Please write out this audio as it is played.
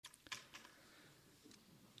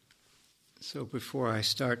So before I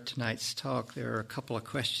start tonight's talk, there are a couple of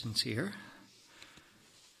questions here.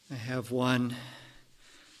 I have one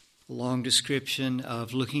long description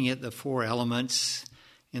of looking at the four elements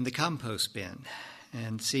in the compost bin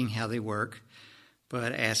and seeing how they work,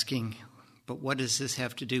 but asking, but what does this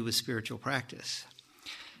have to do with spiritual practice?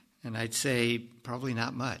 And I'd say probably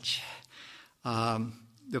not much.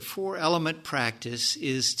 The four-element practice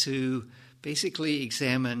is to basically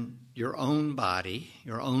examine your own body,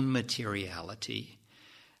 your own materiality,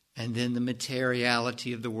 and then the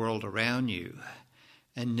materiality of the world around you,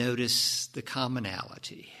 and notice the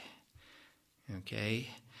commonality. Okay?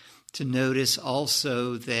 To notice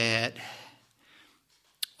also that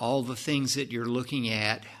all the things that you're looking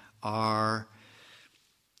at are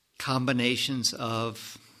combinations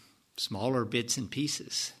of smaller bits and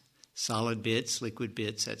pieces, solid bits, liquid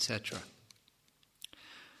bits, etc.,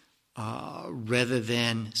 rather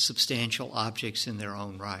than substantial objects in their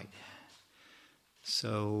own right.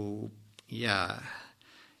 So, yeah,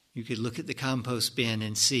 you could look at the compost bin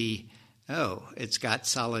and see, oh, it's got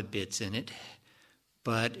solid bits in it,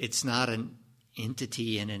 but it's not an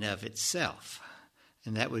entity in and of itself.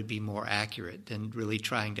 And that would be more accurate than really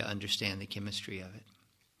trying to understand the chemistry of it.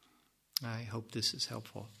 I hope this is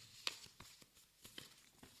helpful.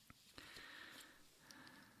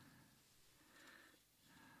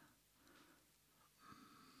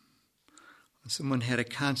 Someone had a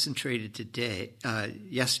concentrated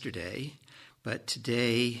yesterday, but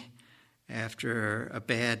today, after a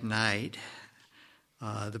bad night,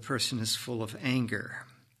 the person is full of anger.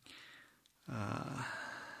 They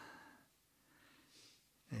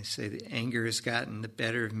say the anger has gotten the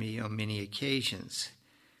better of me on many occasions.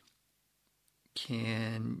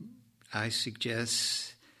 Can I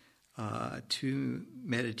suggest two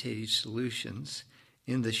meditative solutions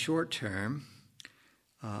in the short term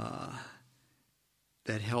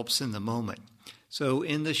that helps in the moment? So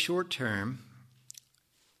in the short term,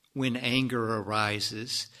 when anger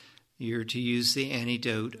arises, you're to use the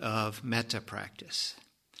antidote of metta practice.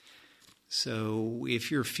 So if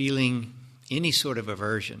you're feeling any sort of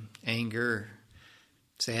aversion, anger,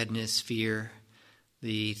 sadness, fear,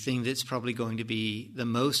 the thing that's probably going to be the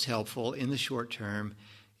most helpful in the short term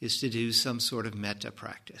is to do some sort of metta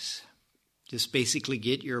practice. Just basically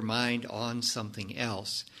get your mind on something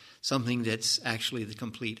else, something that's actually the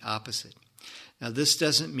complete opposite. Now, this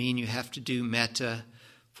doesn't mean you have to do metta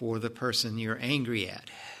for the person you're angry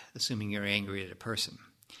at, assuming you're angry at a person.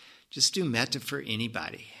 Just do metta for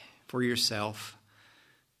anybody, for yourself.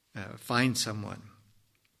 Find someone.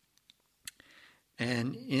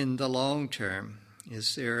 And in the long term,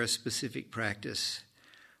 is there a specific practice?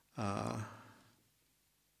 I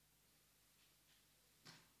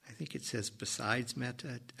think it says besides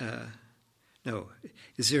metta. No,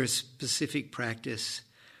 is there a specific practice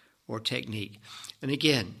or technique? And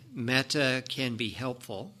again, metta can be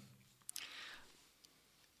helpful.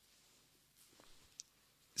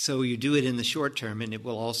 So you do it in the short term, and it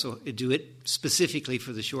will also do it specifically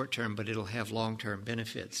for the short term, but it'll have long-term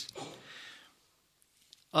benefits.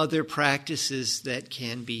 Other practices that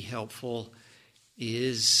can be helpful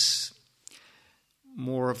is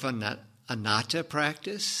more of an anatta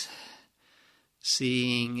practice,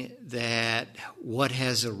 seeing that what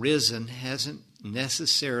has arisen hasn't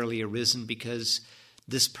necessarily arisen because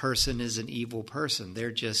this person is an evil person.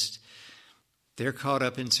 They're caught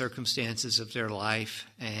up in circumstances of their life,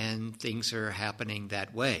 and things are happening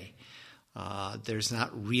that way. There's not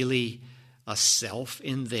really a self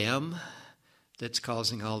in them that's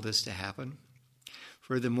causing all this to happen.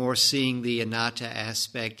 Furthermore, seeing the anatta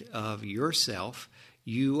aspect of yourself,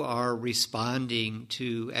 you are responding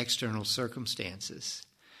to external circumstances.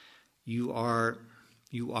 You are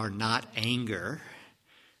not anger,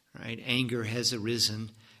 right? Anger has arisen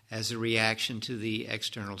as a reaction to the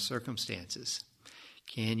external circumstances.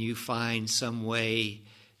 Can you find some way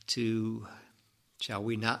to, shall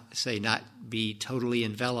we not say, not be totally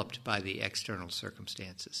enveloped by the external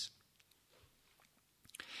circumstances?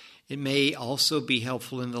 It may also be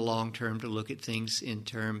helpful in the long term to look at things in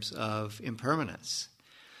terms of impermanence.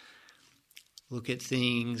 Look at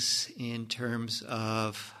things in terms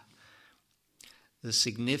of the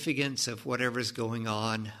significance of whatever's going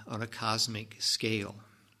on a cosmic scale.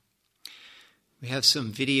 We have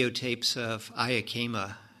some videotapes of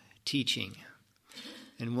Ayakema teaching,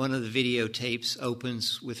 and one of the videotapes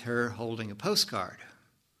opens with her holding a postcard,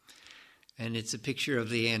 and it's a picture of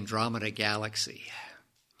the Andromeda Galaxy.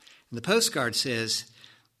 And the postcard says,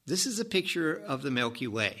 "This is a picture of the Milky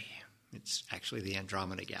Way." It's actually the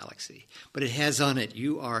Andromeda Galaxy, but it has on it,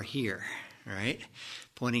 "You are here," right?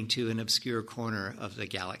 Pointing to an obscure corner of the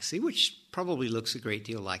galaxy, which probably looks a great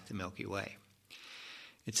deal like the Milky Way.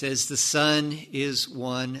 It says the sun is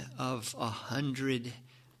one of 100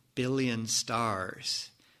 billion stars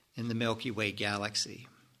in the Milky Way galaxy,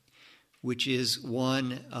 which is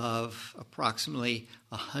one of approximately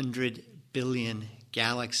 100 billion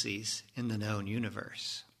galaxies in the known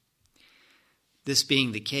universe. This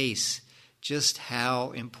being the case, just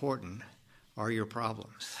how important are your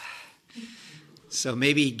problems? So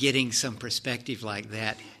maybe getting some perspective like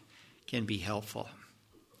that can be helpful.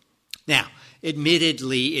 Now,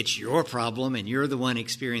 admittedly, it's your problem and you're the one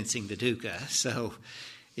experiencing the dukkha, so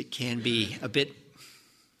it can be a bit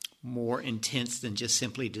more intense than just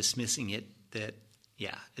simply dismissing it that,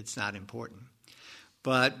 it's not important.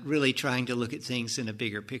 But really trying to look at things in a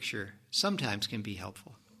bigger picture sometimes can be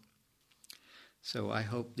helpful. So I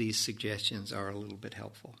hope these suggestions are a little bit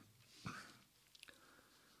helpful.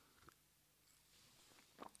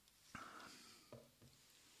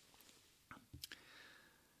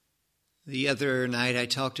 The other night I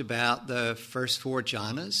talked about the first 4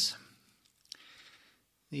 jhanas.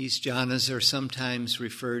 These jhanas are sometimes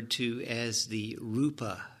referred to as the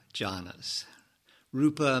rupa jhanas.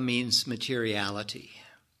 Rupa means materiality.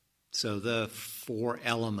 So the 4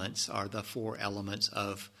 elements are the 4 elements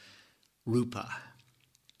of rupa.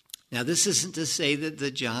 Now, this isn't to say that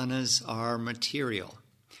the jhanas are material.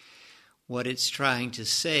 What it's trying to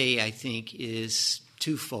say, I think, is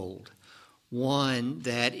twofold. One,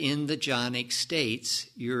 that in the jhanic states,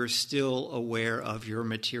 you're still aware of your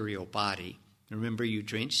material body. Remember, you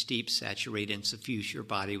drench, steep, saturate, and suffuse your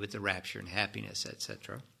body with the rapture and happiness,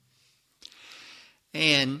 etc.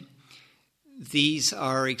 And these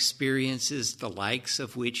are experiences the likes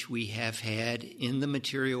of which we have had in the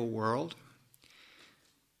material world.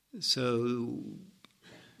 So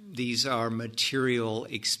these are material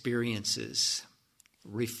experiences,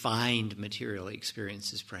 refined material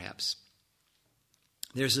experiences perhaps.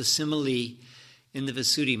 There's a simile in the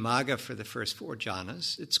Visuddhimagga for the first 4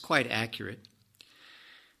 jhanas. It's quite accurate.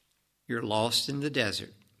 You're lost in the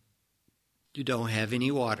desert. You don't have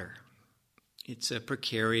any water. It's a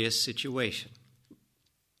precarious situation.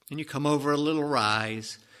 And you come over a little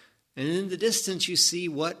rise, and in the distance you see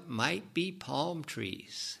what might be palm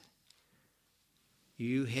trees.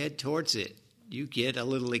 You head towards it. You get a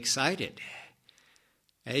little excited.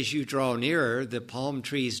 As you draw nearer, the palm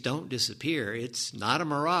trees don't disappear. It's not a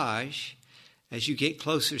mirage. As you get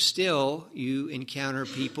closer still, you encounter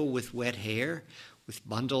people with wet hair, with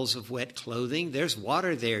bundles of wet clothing. There's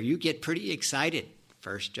water there. You get pretty excited.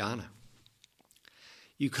 First jhana.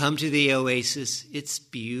 You come to the oasis. It's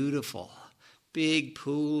beautiful. Big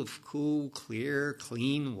pool of cool, clear,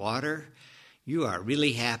 clean water. You are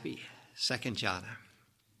really happy. Second jhana.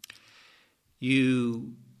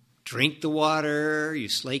 You drink the water, you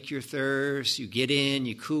slake your thirst, you get in,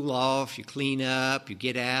 you cool off, you clean up, you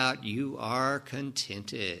get out, you are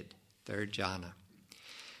contented. Third jhana.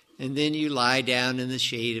 And then you lie down in the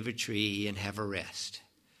shade of a tree and have a rest.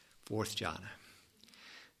 Fourth jhana.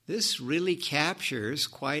 This really captures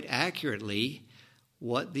quite accurately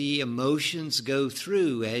what the emotions go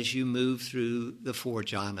through as you move through the 4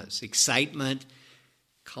 jhanas. Excitement,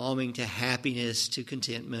 calming to happiness, to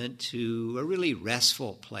contentment, to a really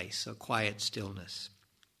restful place, a quiet stillness.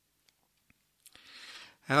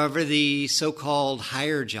 However, the so-called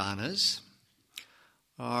higher jhanas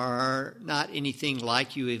are not anything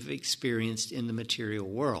like you have experienced in the material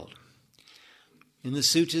world. In the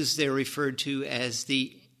suttas, they're referred to as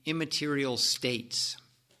the immaterial states,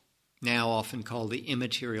 now often called the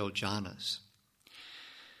immaterial jhanas.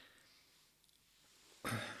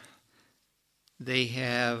 They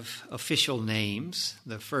have official names.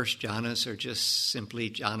 The first jhanas are just simply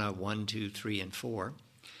jhana 1, 2, 3, and 4.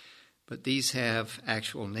 But these have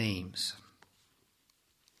actual names.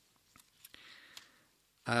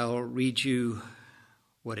 I'll read you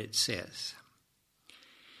what it says.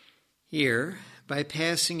 Here, by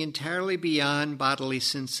passing entirely beyond bodily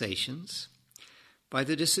sensations, by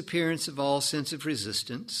the disappearance of all sense of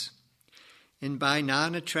resistance, and by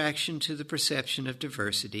non-attraction to the perception of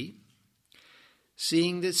diversity,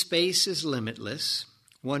 seeing that space is limitless,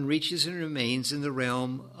 one reaches and remains in the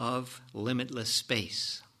realm of limitless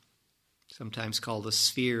space, sometimes called the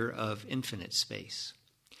sphere of infinite space.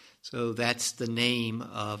 So that's the name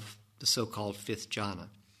of the so-called 5th jhana,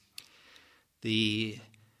 the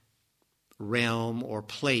realm or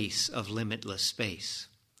place of limitless space.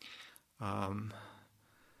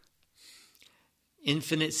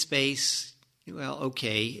 Infinite space, well,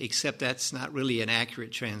 okay, except that's not really an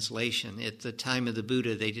accurate translation. At the time of the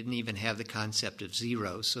Buddha, they didn't even have the concept of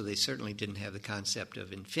zero, so they certainly didn't have the concept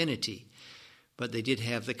of infinity. But they did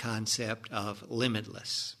have the concept of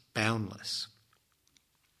limitless, boundless.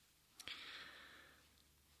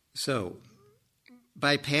 So,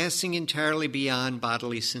 by passing entirely beyond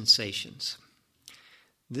bodily sensations,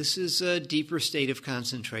 this is a deeper state of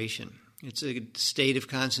concentration. It's a state of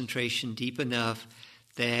concentration deep enough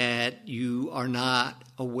that you are not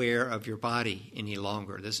aware of your body any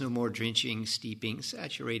longer. There's no more drenching, steeping,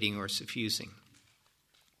 saturating, or suffusing.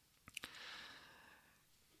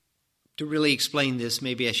 To really explain this,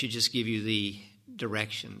 maybe I should just give you the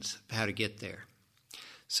directions of how to get there.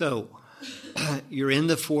 So, you're in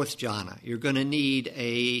the fourth jhana. You're going to need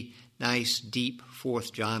a nice, deep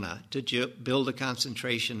fourth jhana to build a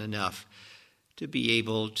concentration enough to be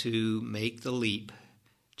able to make the leap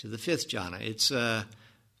to the fifth jhana.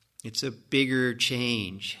 It's a bigger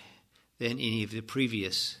change than any of the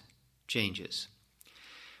previous changes.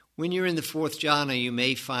 When you're in the fourth jhana, you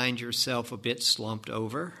may find yourself a bit slumped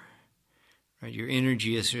over. Right? Your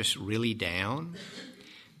energy is just really down.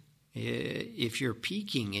 If you're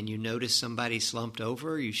peaking and you notice somebody slumped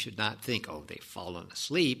over, you should not think, oh, they've fallen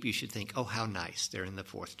asleep. You should think, oh, how nice, they're in the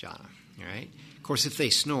fourth jhana. All right? Of course, if they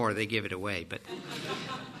snore, they give it away. But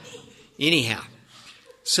anyhow,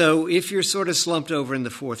 so if you're sort of slumped over in the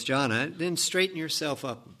fourth jhana, then straighten yourself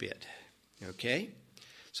up a bit. Okay?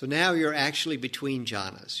 So now you're actually between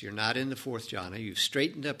jhanas. You're not in the fourth jhana. You've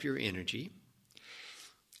straightened up your energy.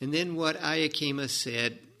 And then what Ayakema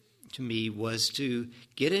said to me was to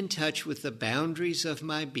get in touch with the boundaries of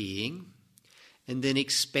my being and then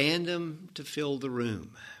expand them to fill the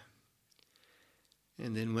room.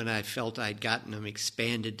 And then when I felt I'd gotten them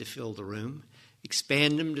expanded to fill the room,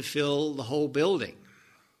 expand them to fill the whole building.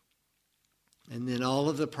 And then all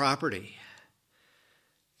of the property.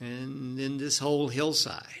 And then this whole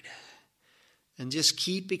hillside. And just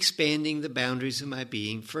keep expanding the boundaries of my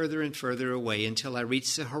being further and further away until I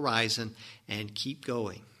reach the horizon and keep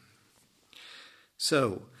going.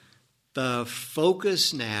 So, the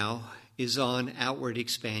focus now is on outward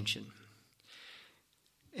expansion.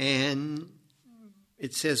 And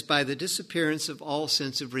it says, by the disappearance of all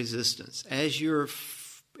sense of resistance. As you're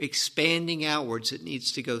expanding outwards, it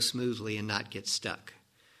needs to go smoothly and not get stuck.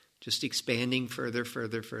 Just expanding further,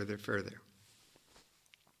 further, further, further.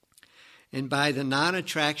 And by the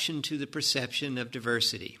non-attraction to the perception of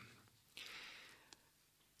diversity.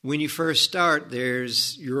 When you first start,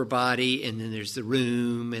 there's your body, and then there's the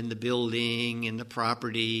room, and the building, and the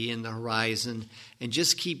property, and the horizon, and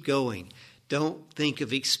just keep going. Don't think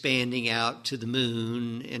of expanding out to the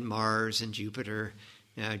moon, and Mars, and Jupiter.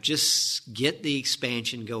 Now, just get the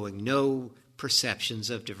expansion going. No perceptions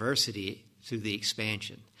of diversity through the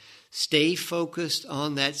expansion. Stay focused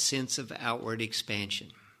on that sense of outward expansion.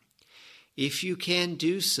 If you can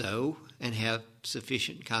do so, and have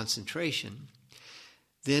sufficient concentration,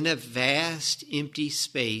 then a vast empty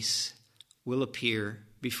space will appear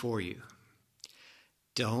before you.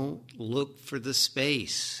 Don't look for the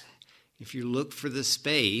space. If you look for the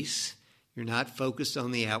space, you're not focused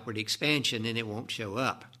on the outward expansion and it won't show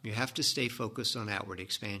up. You have to stay focused on outward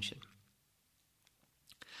expansion.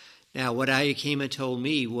 Now, what Ayakema told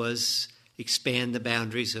me was expand the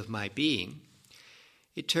boundaries of my being.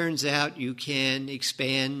 It turns out you can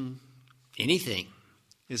expand anything,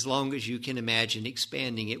 as long as you can imagine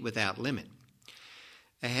expanding it without limit.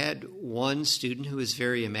 I had one student who was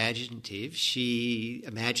very imaginative. She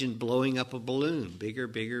imagined blowing up a balloon, bigger,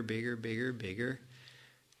 bigger, bigger, bigger, bigger,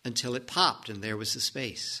 until it popped and there was the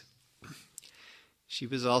space. She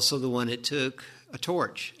was also the one that took a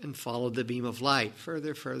torch and followed the beam of light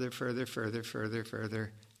further, further, further, further, further,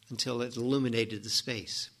 further, until it illuminated the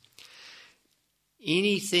space.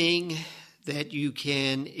 Anything that you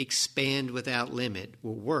can expand without limit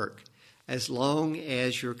will work as long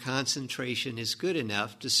as your concentration is good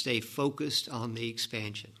enough to stay focused on the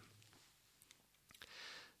expansion.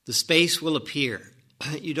 The space will appear.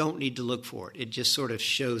 You don't need to look for it. It just sort of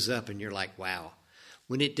shows up and you're like, wow.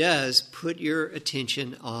 When it does, put your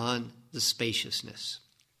attention on the spaciousness.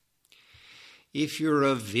 If you're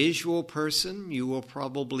a visual person, you will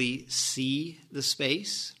probably see the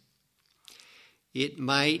space. It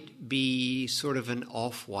might be sort of an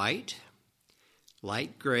off-white,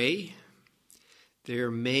 light gray.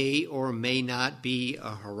 There may or may not be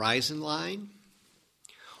a horizon line,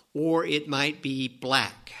 or it might be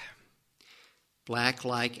black. Black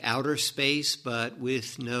like outer space, but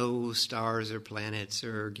with no stars or planets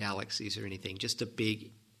or galaxies or anything, just a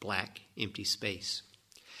big black empty space.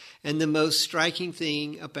 And the most striking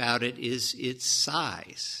thing about it is its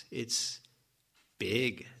size. It's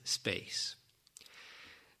big space.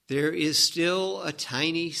 There is still a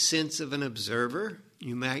tiny sense of an observer.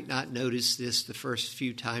 You might not notice this the first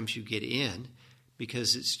few times you get in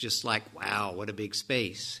because it's just like, wow, what a big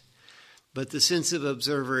space. But the sensitive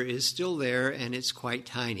observer is still there, and it's quite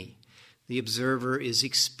tiny. The observer is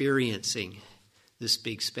experiencing this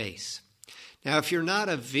big space. Now, if you're not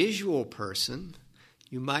a visual person,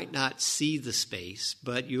 you might not see the space,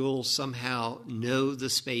 but you'll somehow know the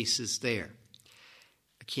space is there.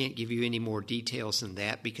 I can't give you any more details than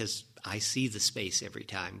that because I see the space every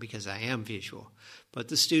time because I am visual. But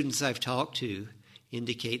the students I've talked to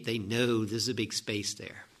indicate they know there's a big space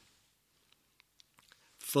there.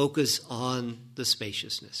 Focus on the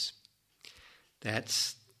spaciousness.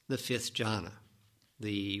 That's the fifth jhana,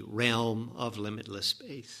 the realm of limitless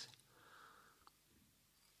space.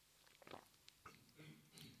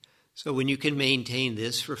 So when you can maintain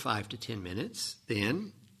this for 5 to 10 minutes,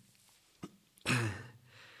 then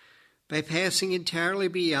by passing entirely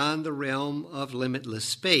beyond the realm of limitless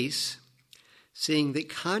space, seeing that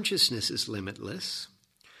consciousness is limitless,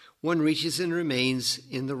 one reaches and remains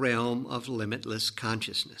in the realm of limitless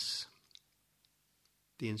consciousness.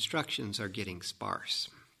 The instructions are getting sparse.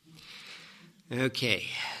 Okay,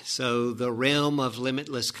 so the realm of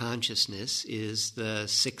limitless consciousness is the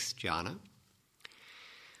sixth jhana.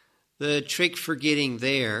 The trick for getting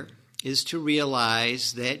there is to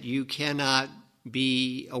realize that you cannot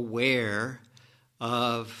be aware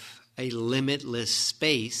of a limitless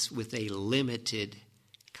space with a limited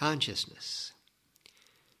consciousness.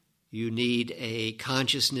 You need a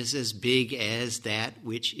consciousness as big as that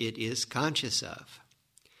which it is conscious of.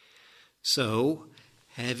 So,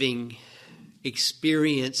 having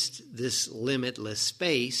experienced this limitless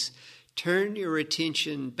space, turn your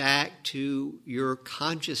attention back to your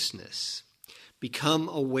consciousness. Become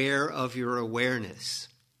aware of your awareness.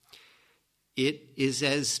 It is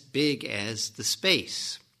as big as the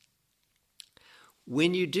space.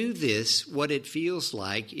 When you do this, what it feels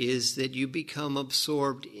like is that you become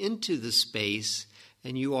absorbed into the space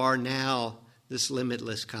and you are now this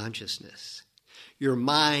limitless consciousness. Your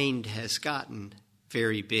mind has gotten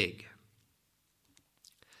very big.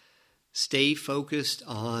 Stay focused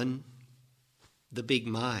on the big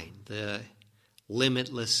mind, the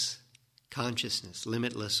limitless consciousness,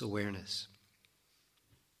 limitless awareness.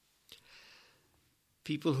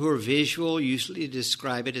 People who are visual usually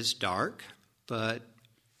describe it as dark, but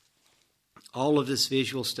all of this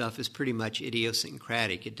visual stuff is pretty much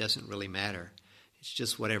idiosyncratic. It doesn't really matter. It's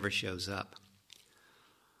just whatever shows up.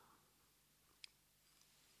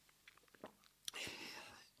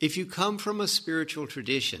 If you come from a spiritual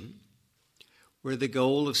tradition where the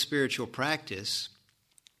goal of spiritual practice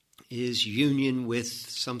is union with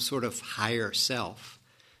some sort of higher self,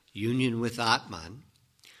 union with Atman,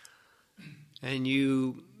 and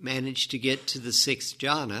you manage to get to the sixth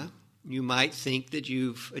jhana, you might think that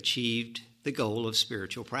you've achieved the goal of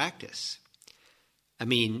spiritual practice. I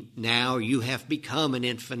mean, now you have become an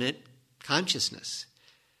infinite consciousness.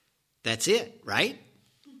 That's it, right?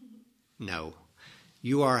 No.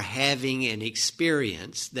 You are having an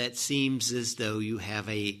experience that seems as though you have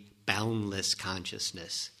a boundless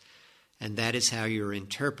consciousness. And that is how you're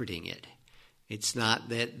interpreting it. It's not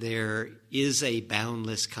that there is a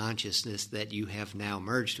boundless consciousness that you have now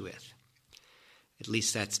merged with. At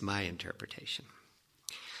least that's my interpretation.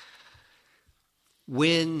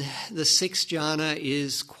 When the sixth jhana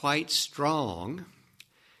is quite strong,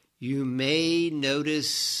 you may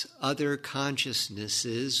notice other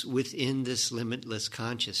consciousnesses within this limitless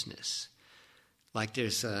consciousness. Like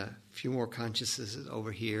there's a few more consciousnesses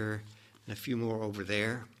over here and a few more over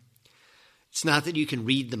there. It's not that you can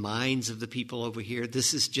read the minds of the people over here.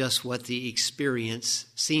 This is just what the experience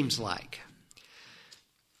seems like.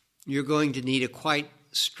 You're going to need a quite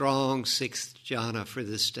strong sixth jhana for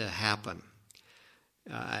this to happen.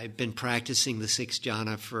 I've been practicing the sixth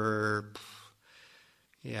jhana for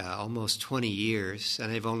almost 20 years,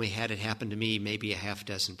 and I've only had it happen to me maybe a half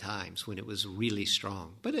dozen times when it was really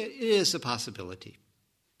strong. But it is a possibility.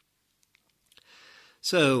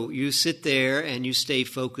 So you sit there and you stay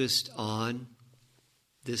focused on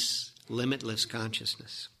this limitless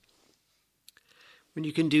consciousness. When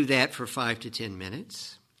you can do that for 5 to 10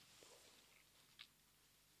 minutes,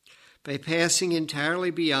 by passing entirely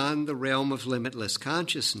beyond the realm of limitless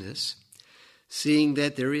consciousness, seeing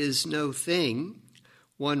that there is no thing,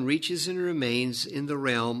 one reaches and remains in the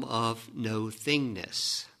realm of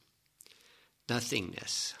no-thingness,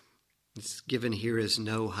 nothingness. It's given here as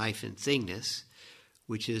no-thingness,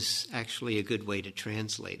 which is actually a good way to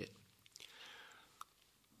translate it.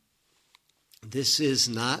 This is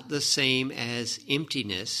not the same as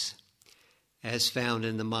emptiness as found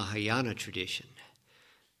in the Mahayana tradition.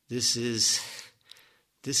 This is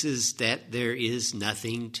that there is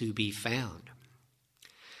nothing to be found.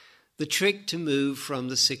 The trick to move from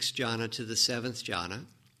the sixth jhana to the seventh jhana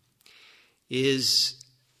is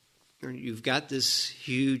you've got this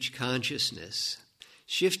huge consciousness.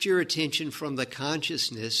 Shift your attention from the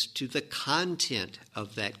consciousness to the content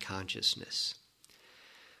of that consciousness.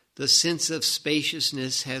 The sense of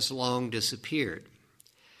spaciousness has long disappeared.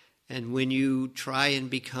 And when you try and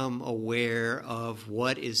become aware of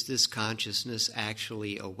what is this consciousness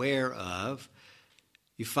actually aware of,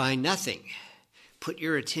 you find nothing. Put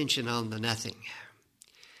your attention on the nothing.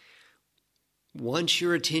 Once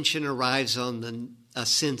your attention arrives on a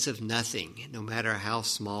sense of nothing, no matter how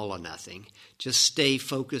small a nothing, just stay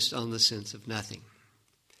focused on the sense of nothing.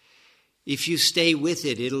 If you stay with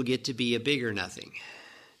it, it'll get to be a bigger nothing.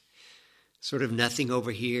 Sort of nothing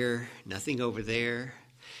over here, nothing over there.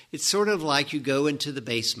 It's sort of like you go into the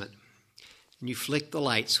basement and you flick the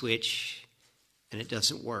light switch and it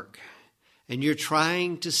doesn't work. And you're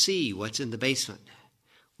trying to see what's in the basement.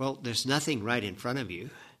 Well, there's nothing right in front of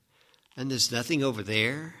you. And there's nothing over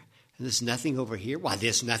there. And there's nothing over here. Why,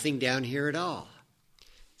 there's nothing down here at all.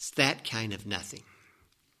 It's that kind of nothing.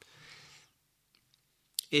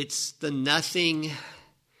 It's the nothing.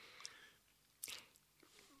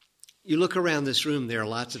 You look around this room, there are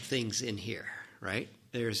lots of things in here, right?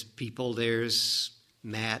 There's people, there's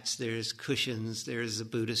mats, there's cushions, there's a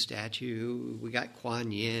Buddha statue, we got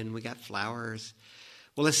Kuan Yin, we got flowers.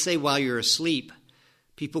 Well, let's say while you're asleep,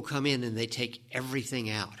 people come in and they take everything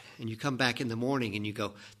out. And you come back in the morning and you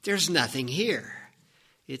go, there's nothing here.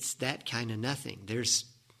 It's that kind of nothing. There's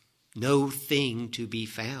no thing to be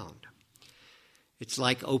found. It's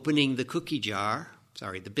like opening the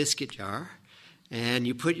the biscuit jar, and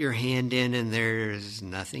you put your hand in and there's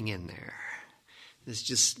nothing in there. There's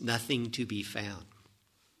just nothing to be found.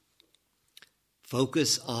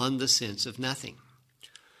 Focus on the sense of nothing.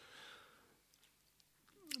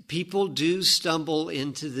 People do stumble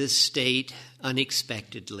into this state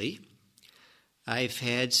unexpectedly. I've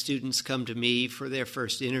had students come to me for their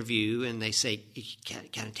first interview and they say, can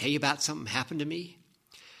I tell you about something happened to me?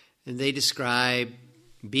 And they describe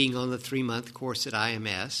being on the 3-month course at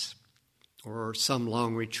IMS or some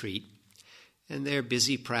long retreat, and they're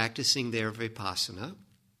busy practicing their vipassana,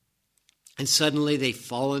 and suddenly they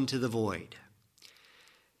fall into the void.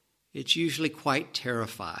 It's usually quite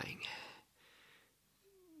terrifying.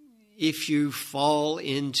 If you fall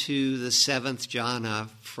into the 7th jhana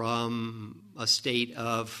from a state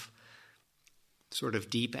of sort of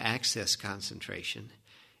deep access concentration,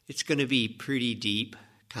 it's going to be pretty deep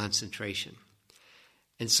concentration.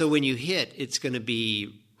 And so when you hit, it's going to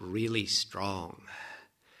be really strong.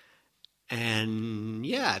 And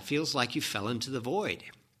yeah, it feels like you fell into the void,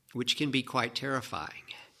 which can be quite terrifying.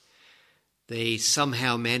 They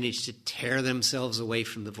somehow manage to tear themselves away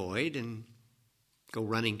from the void and go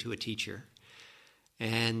running to a teacher.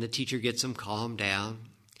 And the teacher gets them calmed down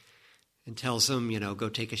and tells them, go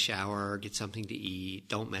take a shower or get something to eat.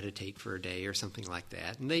 Don't meditate for a day or something like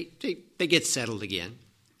that. And they get settled again.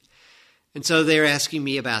 And so they're asking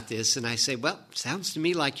me about this. And I say, well, sounds to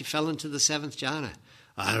me like you fell into the 7th jhana.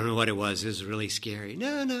 I don't know what it was. It was really scary.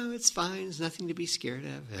 No, it's fine. There's nothing to be scared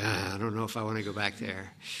of. I don't know if I want to go back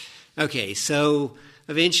there. Okay, so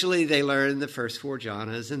eventually they learn the first 4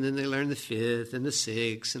 jhanas, and then they learn the 5th and the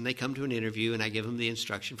 6th, and they come to an interview, and I give them the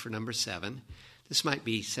instruction for number 7. This might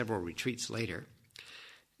be several retreats later.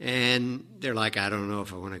 And they're like, I don't know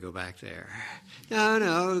if I want to go back there.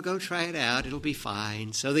 No, go try it out. It'll be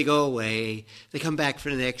fine. So they go away. They come back for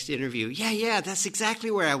the next interview. Yeah, that's exactly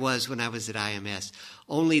where I was when I was at IMS.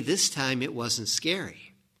 Only this time it wasn't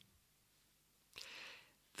scary.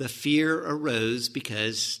 The fear arose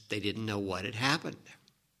because they didn't know what had happened.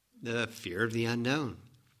 The fear of the unknown.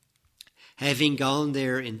 Having gone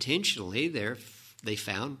there intentionally, they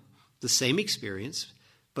found the same experience,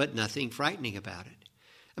 but nothing frightening about it.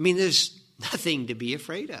 I mean, there's nothing to be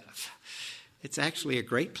afraid of. It's actually a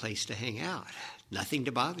great place to hang out. Nothing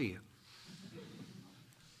to bother you.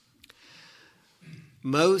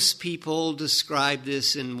 Most people describe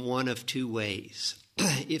this in one of 2 ways,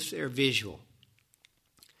 if they're visual.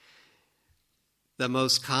 The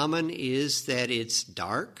most common is that it's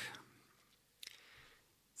dark,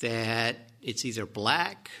 that it's either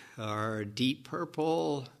black or deep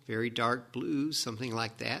purple, very dark blue, something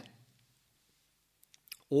like that.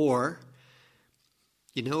 Or,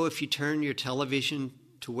 if you turn your television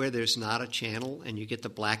to where there's not a channel and you get the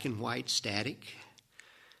black and white static,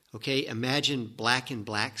 okay, imagine black and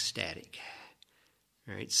black static.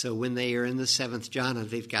 All right, so when they are in the 7th jhana,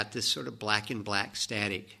 they've got this sort of black and black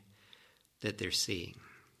static that they're seeing.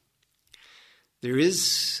 There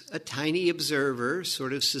is a tiny observer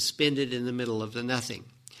sort of suspended in the middle of the nothing.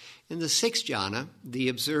 In the 6th jhana, the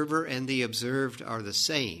observer and the observed are the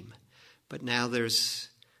same, but now there's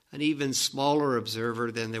an even smaller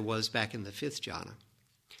observer than there was back in the fifth jhana.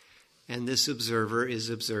 And this observer is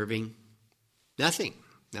observing nothing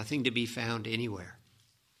to be found anywhere.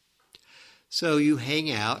 So you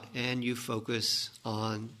hang out and you focus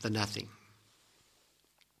on the nothing.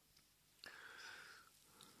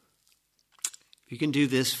 You can do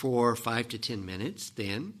this for 5 to 10 minutes.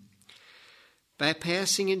 Then, by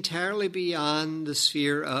passing entirely beyond the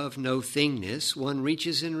sphere of no-thingness, one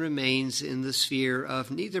reaches and remains in the sphere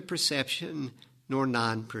of neither perception nor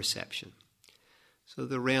non-perception. So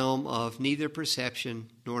the realm of neither perception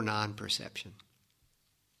nor non-perception.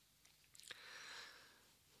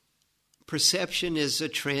 Perception is a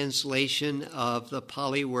translation of the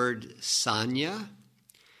Pali word sanya.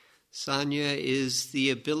 Sanya is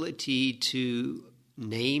the ability to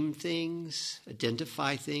name things,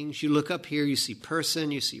 identify things. You look up here, you see person,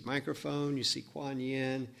 you see microphone, you see Kuan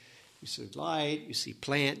Yin, you see light, you see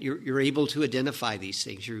plant. You're able to identify these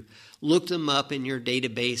things. You look them up in your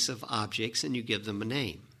database of objects and you give them a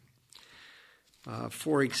name.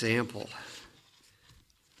 For example,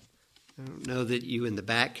 I don't know that you in the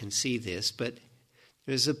back can see this, but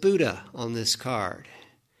there's a Buddha on this card.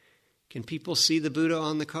 Can people see the Buddha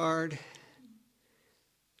on the card?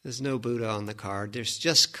 There's no Buddha on the card. There's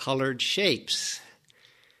just colored shapes,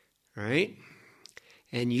 right?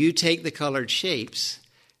 And you take the colored shapes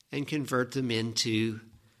and convert them into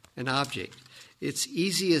an object. It's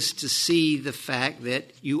easiest to see the fact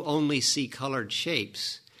that you only see colored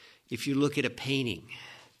shapes if you look at a painting.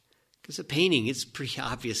 Because a painting, it's pretty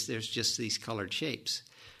obvious there's just these colored shapes.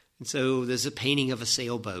 And so there's a painting of a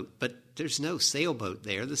sailboat, but there's no sailboat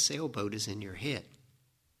there. The sailboat is in your head.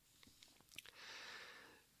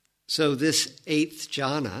 So this eighth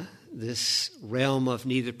jhana, this realm of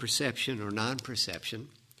neither perception or non-perception,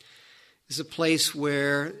 is a place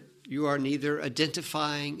where you are neither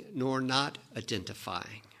identifying nor not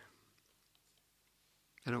identifying.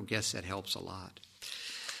 I don't guess that helps a lot.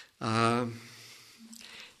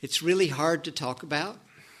 It's really hard to talk about.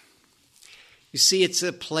 You see, it's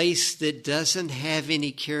a place that doesn't have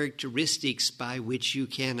any characteristics by which you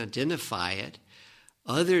can identify it,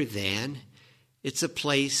 other than it's a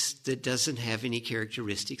place that doesn't have any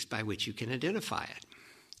characteristics by which you can identify it.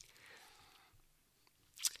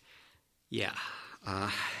 Yeah.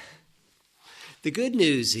 The good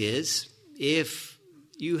news is, if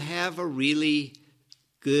you have a really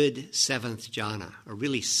good seventh jhana, a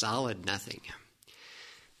really solid nothing,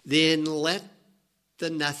 then let the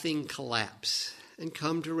nothing collapse and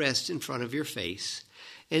come to rest in front of your face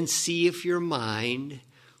and see if your mind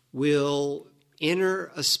will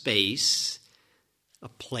enter a space, a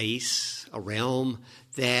place, a realm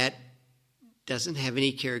that doesn't have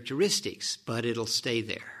any characteristics, but it'll stay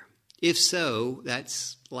there. If so,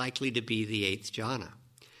 that's likely to be the eighth jhana.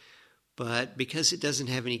 But because it doesn't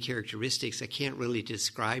have any characteristics, I can't really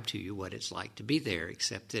describe to you what it's like to be there,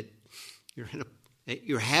 except that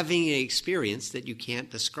you're having an experience that you can't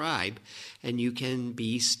describe, and you can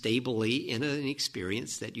be stably in an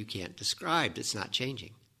experience that you can't describe. It's not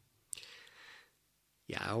changing.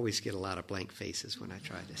 Yeah, I always get a lot of blank faces when I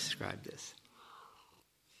try to describe this.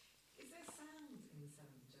 Is there sound in the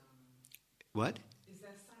seventh jhana? What? Is there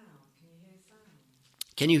sound? Can you hear sound?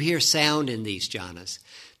 Can you hear sound in these jhanas?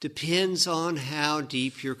 Depends on how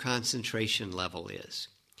deep your concentration level is.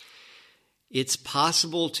 It's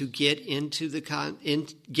possible to get into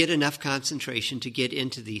get enough concentration to get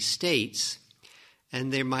into these states,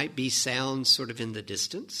 and there might be sounds sort of in the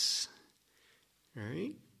distance.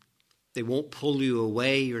 Right? They won't pull you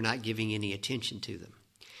away. You're not giving any attention to them.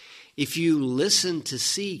 If you listen to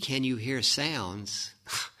see, can you hear sounds?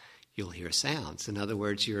 You'll hear sounds. In other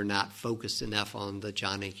words, you're not focused enough on the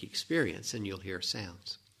jhanic experience, and you'll hear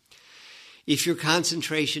sounds. If your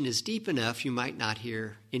concentration is deep enough, you might not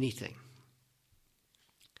hear anything.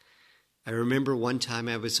 I remember one time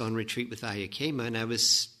I was on retreat with Ayakema, and I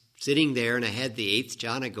was sitting there, and I had the eighth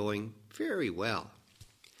jhana going very well.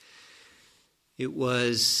 It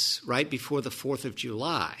was right before the 4th of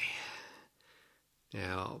July.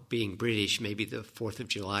 Now, being British, maybe the 4th of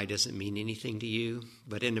July doesn't mean anything to you,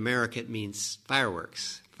 but in America it means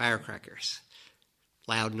fireworks, firecrackers,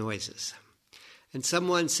 loud noises. And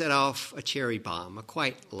someone set off a cherry bomb, a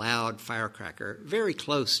quite loud firecracker, very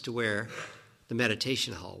close to where the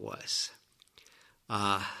meditation hall was.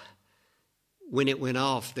 When it went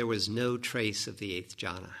off, there was no trace of the eighth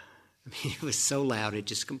jhana. I mean, it was so loud, it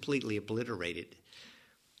just completely obliterated. It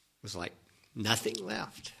was like nothing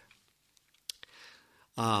left.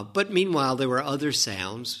 But meanwhile, there were other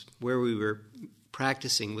sounds. Where we were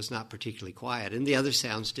practicing was not particularly quiet, and the other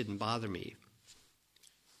sounds didn't bother me.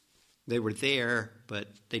 They were there, but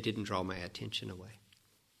they didn't draw my attention away.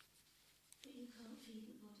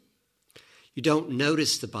 You don't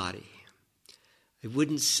notice the body. I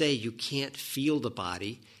wouldn't say you can't feel the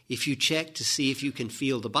body. If you check to see if you can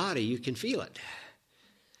feel the body, you can feel it.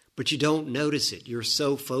 But you don't notice it. You're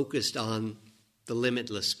so focused on the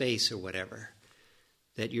limitless space or whatever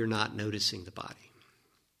that you're not noticing the body.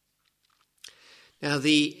 Now,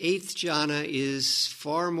 the eighth jhana is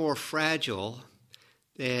far more fragile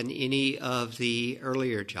than any of the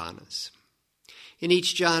earlier jhanas. In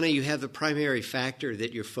each jhana, you have the primary factor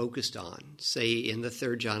that you're focused on. Say in the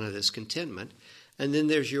third jhana, there's contentment. And then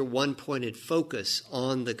there's your one-pointed focus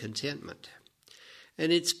on the contentment.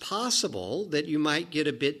 And it's possible that you might get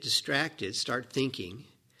a bit distracted, start thinking,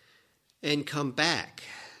 and come back.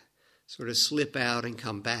 Sort of slip out and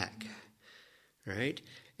come back. Right?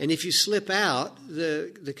 And if you slip out,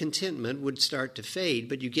 the contentment would start to fade,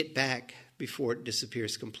 but you get back before it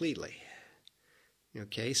disappears completely.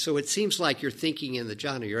 Okay, so it seems like you're thinking in the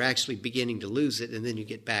jhana, you're actually beginning to lose it, and then you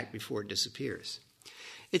get back before it disappears.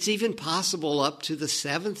 It's even possible up to the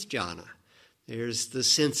seventh jhana. There's the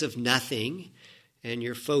sense of nothing, and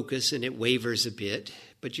your focus, and it wavers a bit,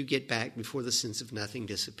 but you get back before the sense of nothing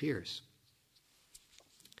disappears.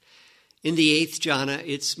 In the eighth jhana,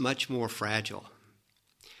 it's much more fragile.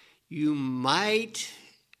 You might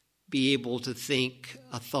be able to think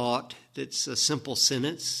a thought that's a simple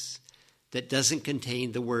sentence that doesn't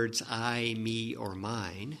contain the words I, me, or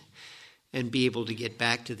mine, and be able to get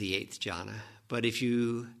back to the eighth jhana. But if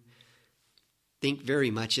you think very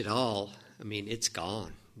much at all, I mean, it's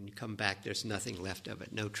gone. When you come back, there's nothing left of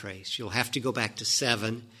it, no trace. You'll have to go back to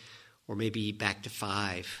 7 or maybe back to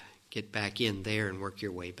 5, get back in there and work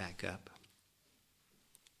your way back up.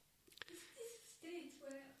 Is this state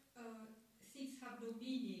where things have no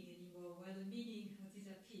meaning anymore, where the meaning has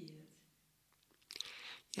disappeared?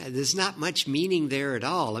 Yeah, there's not much meaning there at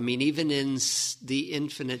all. I mean, even in the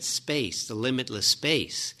infinite space, the limitless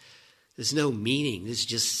space, there's no meaning. There's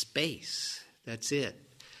just space. That's it.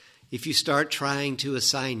 If you start trying to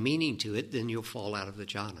assign meaning to it, then you'll fall out of the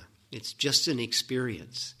jhana. It's just an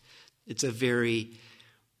experience. It's a very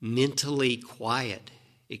mentally quiet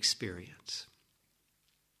experience.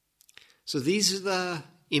 So these are the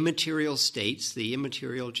immaterial states, the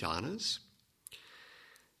immaterial jhanas.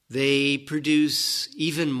 They produce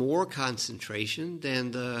even more concentration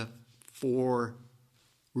than the 4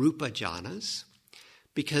 rupa jhanas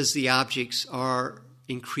because the objects are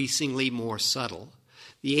increasingly more subtle.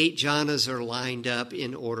 The 8 jhanas are lined up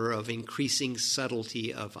in order of increasing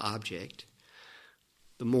subtlety of object.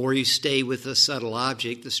 The more you stay with a subtle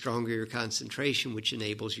object, the stronger your concentration, which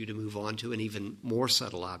enables you to move on to an even more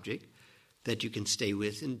subtle object that you can stay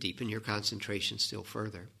with and deepen your concentration still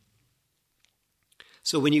further.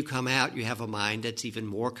 So when you come out, you have a mind that's even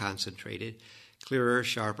more concentrated, clearer,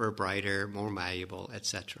 sharper, brighter, more malleable,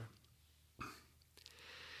 etc.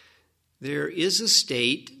 There is a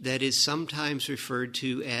state that is sometimes referred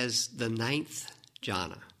to as the 9th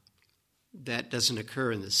jhana. That doesn't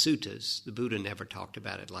occur in the suttas. The Buddha never talked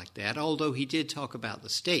about it like that, although he did talk about the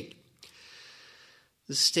state.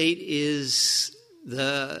 The state is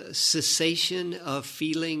the cessation of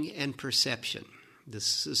feeling and perception, the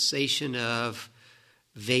cessation of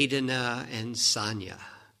Vedana and Sanya.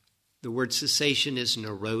 The word cessation is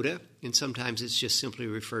Nirodha, and sometimes it's just simply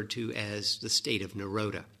referred to as the state of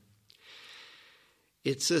Nirodha.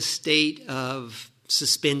 It's a state of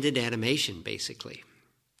suspended animation, basically.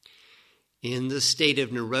 In the state of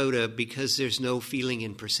Nirodha, because there's no feeling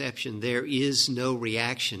and perception, there is no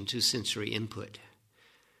reaction to sensory input.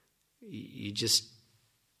 You just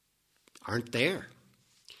aren't there.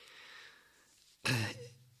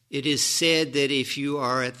 It is said that if you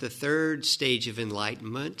are at the 3rd stage of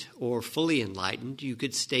enlightenment or fully enlightened, you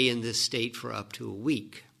could stay in this state for up to a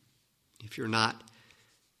week. If you're not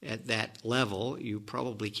at that level, you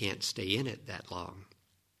probably can't stay in it that long.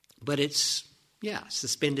 But it's,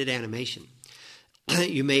 suspended animation.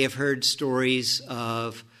 You may have heard stories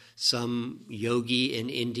of some yogi in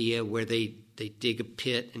India where they dig a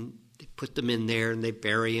pit and they put them in there and they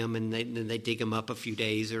bury them and then they dig them up a few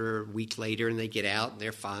days or a week later and they get out and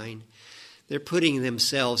they're fine. They're putting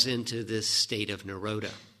themselves into this state of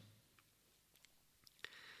Nirodha.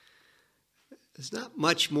 There's not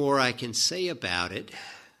much more I can say about it.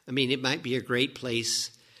 I mean, it might be a great place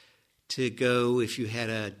to go if you had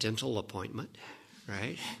a dental appointment,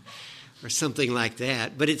 right? Or something like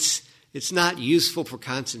that. But it's not useful for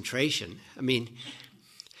concentration. I mean,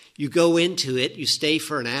 you go into it, you stay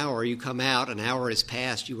for an hour, you come out, an hour has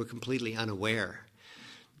passed, you were completely unaware.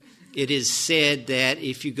 It is said that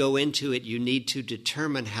if you go into it, you need to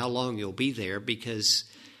determine how long you'll be there because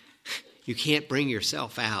You can't bring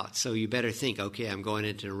yourself out, so you better think, okay, I'm going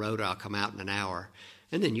into Naroda, I'll come out in an hour.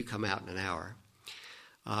 And then you come out in an hour.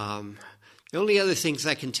 The only other things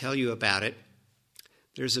I can tell you about it,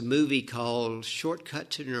 there's a movie called Shortcut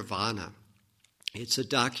to Nirvana. It's a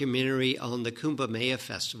documentary on the Kumbh Mela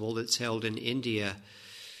festival that's held in India.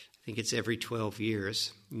 I think it's every 12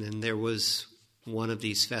 years. And then there was one of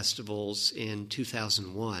these festivals in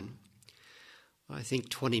 2001. I think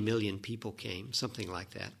 20 million people came, something like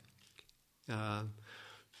that. A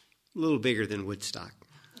little bigger than Woodstock.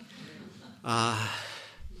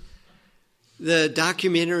 The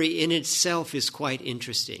documentary in itself is quite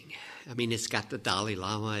interesting. I mean, it's got the Dalai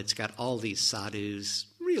Lama, it's got all these sadhus,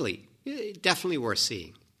 really, definitely worth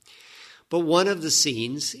seeing. But one of the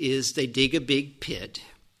scenes is they dig a big pit,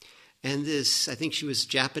 and this, I think she was a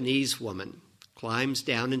Japanese woman, climbs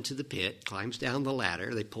down into the pit, climbs down the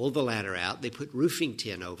ladder, they pull the ladder out, they put roofing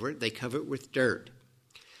tin over it, they cover it with dirt,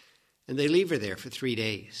 and they leave her there for 3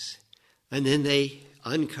 days. And then they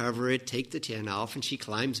uncover it, take the tin off, and she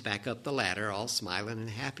climbs back up the ladder all smiling and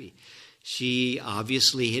happy. She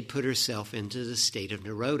obviously had put herself into the state of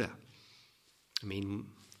Naroda. I mean,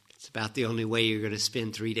 it's about the only way you're going to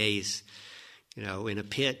spend 3 days, in a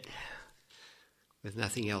pit with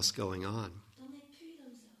nothing else going on. Don't they pee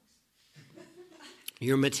themselves?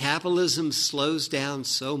 Your metabolism slows down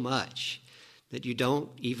so much that you don't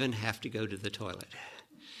even have to go to the toilet.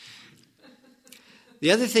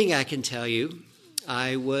 The other thing I can tell you,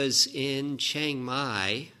 I was in Chiang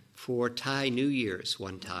Mai for Thai New Year's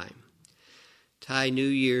one time. Thai New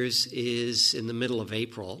Year's is in the middle of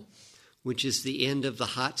April, which is the end of the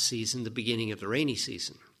hot season, the beginning of the rainy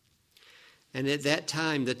season. And at that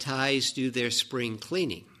time, the Thais do their spring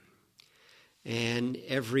cleaning. And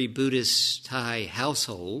every Buddhist Thai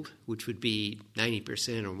household, which would be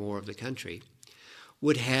 90% or more of the country,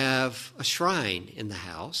 would have a shrine in the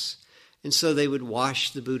house, and so they would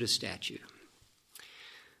wash the Buddha statue.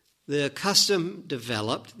 The custom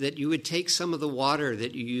developed that you would take some of the water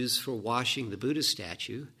that you use for washing the Buddha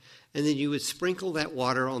statue, and then you would sprinkle that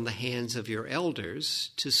water on the hands of your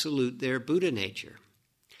elders to salute their Buddha nature.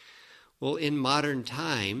 Well, in modern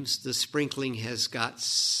times, the sprinkling has got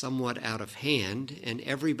somewhat out of hand, and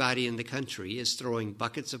everybody in the country is throwing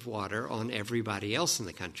buckets of water on everybody else in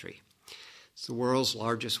the country. It's the world's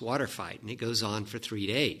largest water fight, and it goes on for 3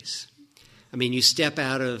 days. I mean, you step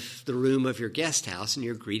out of the room of your guest house and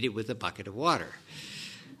you're greeted with a bucket of water.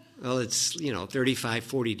 Well, it's, 35,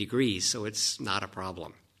 40 degrees, so it's not a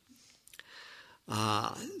problem.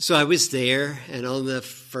 So I was there, and on the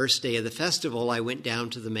first day of the festival, I went down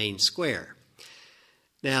to the main square.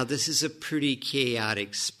 Now, this is a pretty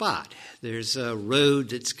chaotic spot. There's a road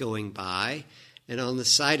that's going by, and on the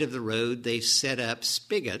side of the road, they've set up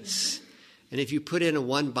spigots, and if you put in a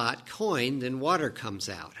 1 baht coin, then water comes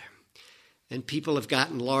out. And people have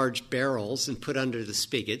gotten large barrels and put under the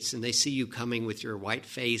spigots, and they see you coming with your white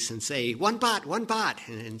face and say, 1 baht, 1 baht.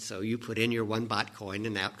 And so you put in your 1 baht coin,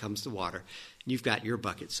 and out comes the water. And you've got your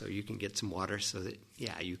bucket, so you can get some water so that,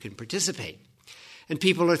 you can participate. And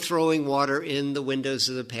people are throwing water in the windows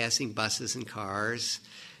of the passing buses and cars.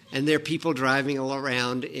 And there are people driving all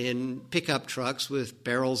around in pickup trucks with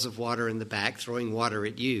barrels of water in the back, throwing water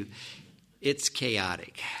at you. It's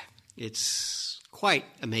chaotic. It's quite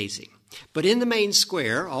amazing. But in the main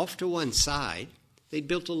square, off to one side, they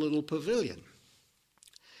built a little pavilion.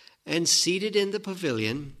 And seated in the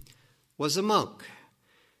pavilion was a monk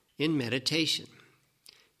in meditation.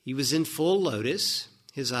 He was in full lotus.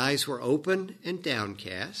 His eyes were open and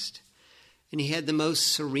downcast, and he had the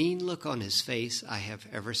most serene look on his face I have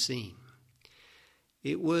ever seen.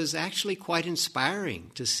 It was actually quite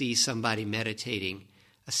inspiring to see somebody meditating,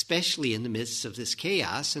 especially in the midst of this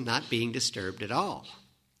chaos and not being disturbed at all.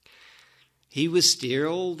 He was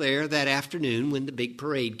still there that afternoon when the big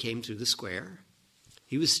parade came through the square.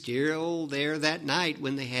 He was still there that night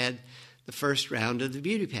when they had the first round of the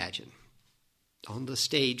beauty pageant on the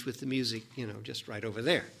stage with the music, just right over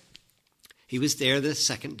there. He was there the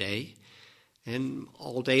second day and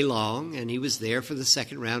all day long, and he was there for the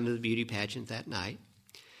second round of the beauty pageant that night.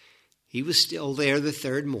 He was still there the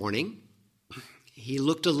third morning. He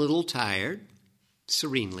looked a little tired,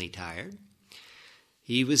 serenely tired.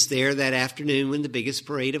 He was there that afternoon when the biggest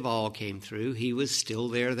parade of all came through. He was still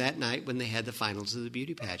there that night when they had the finals of the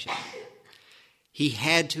beauty pageant. He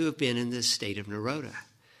had to have been in this state of Naroda.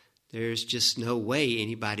 There's just no way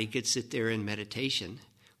anybody could sit there in meditation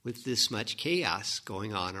with this much chaos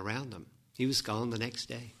going on around them. He was gone the next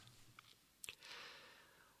day.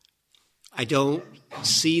 I don't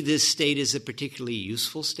see this state as a particularly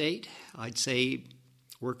useful state. I'd say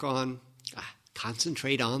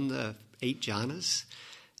concentrate on the 8 jhanas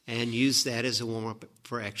and use that as a warm-up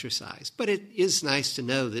for exercise. But it is nice to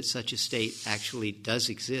know that such a state actually does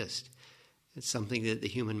exist. It's something that the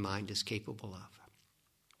human mind is capable of.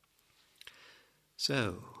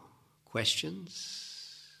 So,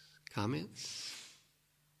 questions? Comments?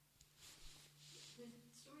 The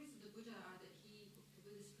stories of the Buddha are that with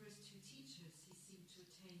his first two teachers, he seemed to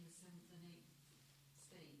attain the 7th and 8th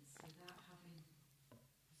states without having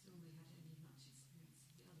presumably had any much experience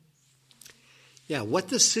of the others. Yeah, what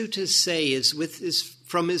the suttas say is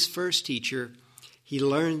from his first teacher, he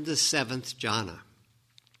learned the 7th jhana.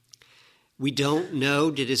 We don't know,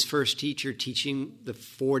 did his first teacher teach him the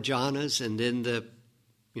 4 jhanas and then the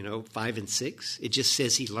 5 and 6? It just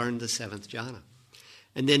says he learned the 7th jhana.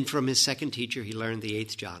 And then from his second teacher, he learned the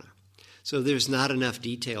 8th jhana. So there's not enough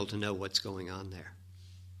detail to know what's going on there.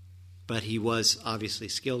 But he was obviously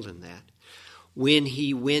skilled in that. When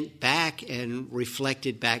he went back and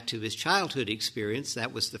reflected back to his childhood experience,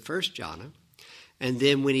 that was the first jhana. And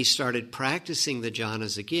then when he started practicing the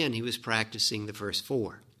jhanas again, he was practicing the first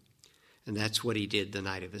 4. And that's what he did the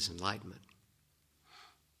night of his enlightenment.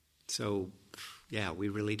 So, yeah, we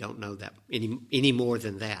really don't know that any more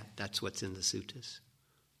than that. That's what's in the suttas.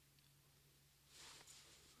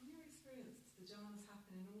 In your experience, do the jhanas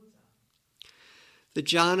happen in order? The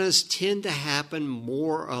jhanas tend to happen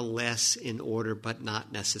more or less in order, but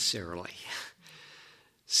not necessarily.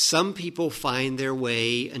 Some people find their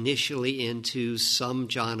way initially into some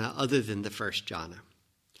jhana other than the first jhana.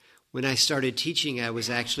 When I started teaching, I was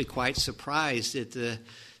actually quite surprised at the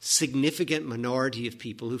significant minority of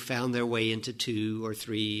people who found their way into 2 or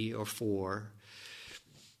 3 or 4.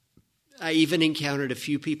 I even encountered a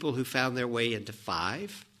few people who found their way into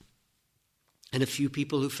 5, and a few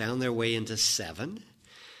people who found their way into 7,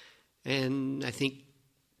 and I think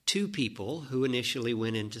 2 people who initially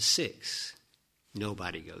went into 6.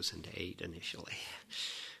 Nobody goes into 8 initially,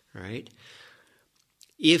 right?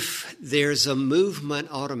 If there's a movement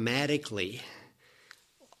automatically,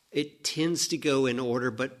 it tends to go in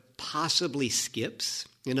order, but possibly skips.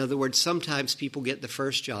 In other words, sometimes people get the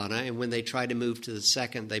first jhana, and when they try to move to the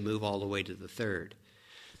second, they move all the way to the third.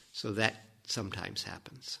 So that sometimes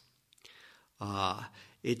happens.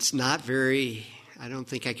 It's not very, I don't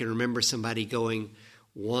think I can remember somebody going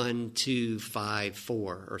 1, 2, 5,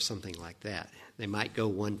 4 or something like that. They might go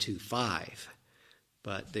 1, 2, 5.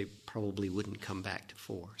 But they probably wouldn't come back to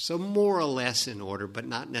 4. So more or less in order, but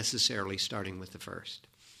not necessarily starting with the first.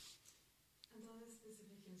 And are there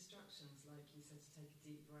specific instructions, like you said, to take a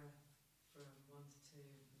deep breath from 1 to 2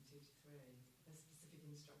 and 2 to 3? Are there specific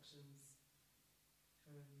instructions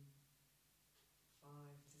from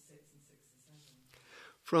 5 to 6 and 6 to 7?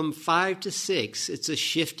 From 5 to 6, it's a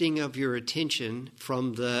shifting of your attention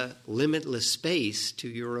from the limitless space to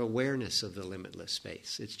your awareness of the limitless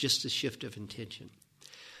space. It's just a shift of intention.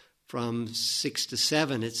 From 6 to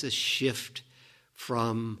 7, it's a shift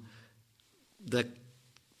from the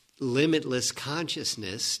limitless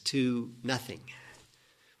consciousness to nothing.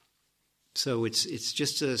 So it's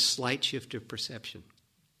just a slight shift of perception.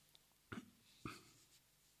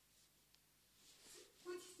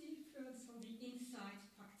 What is the influence on the insight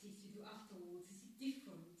practice you do afterwards? Is it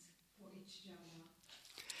different for each jhana?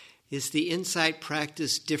 Is the insight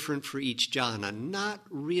practice different for each jhana? Not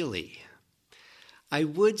really. I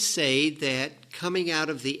would say that coming out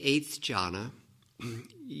of the 8th jhana,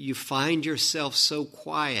 you find yourself so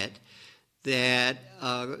quiet that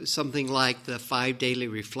something like the 5 daily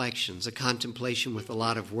reflections, a contemplation with a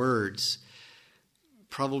lot of words,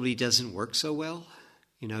 probably doesn't work so well.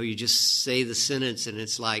 You just say the sentence and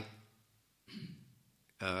it's like,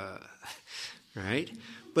 right?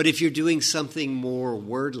 But if you're doing something more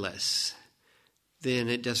wordless, then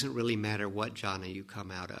it doesn't really matter what jhana you come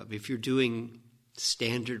out of. If you're doing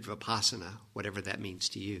standard vipassana, whatever that means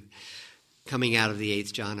to you, coming out of the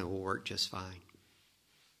 8th jhana will work just fine.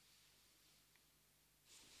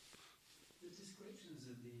 The descriptions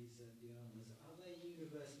of these jhanas, are they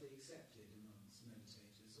universally accepted amongst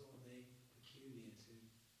meditators, or are they peculiar to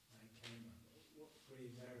Kema? What degree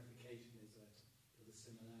of verification is there for the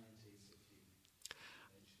similarities that you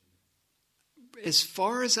mentioned? As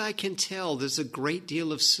far as I can tell, there's a great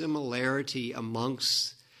deal of similarity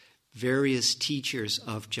amongst various teachers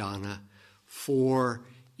of jhana for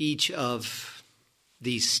each of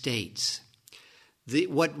these states.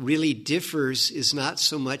 What really differs is not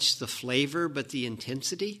so much the flavor, but the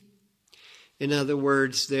intensity. In other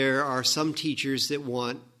words, there are some teachers that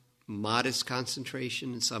want modest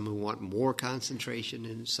concentration, and some who want more concentration,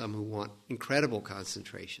 and some who want incredible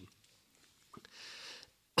concentration.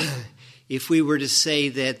 If we were to say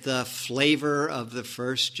that the flavor of the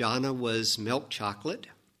first jhana was milk chocolate,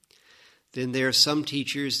 Then there are some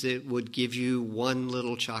teachers that would give you one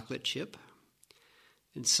little chocolate chip,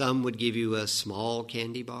 and some would give you a small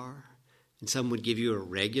candy bar, and some would give you a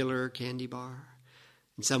regular candy bar,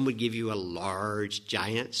 and some would give you a large,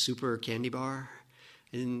 giant, super candy bar,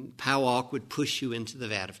 and Powok would push you into the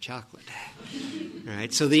vat of chocolate. All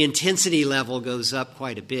right, so the intensity level goes up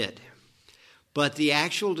quite a bit. But the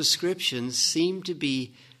actual descriptions seem to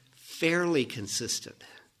be fairly consistent.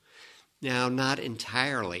 Now, not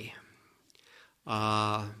entirely.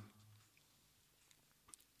 The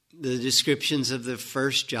descriptions of the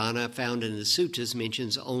first jhana found in the suttas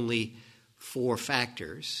mentions only 4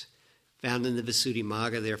 factors. Found in the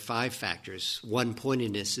Visuddhimagga, there are 5 factors.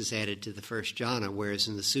 One-pointedness is added to the first jhana, whereas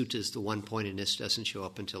in the suttas, the one-pointedness doesn't show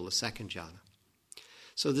up until the second jhana.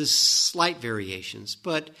 So there's slight variations,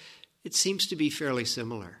 but it seems to be fairly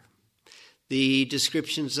similar. The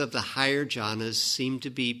descriptions of the higher jhanas seem to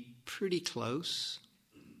be pretty close.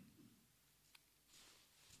 I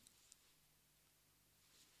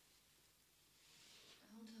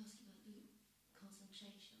want to ask you about the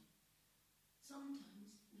concentration. Sometimes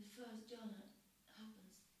the first jhana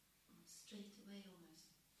happens straight away almost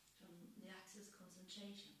from the access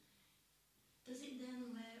concentration. Does it then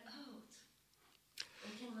wear out? Or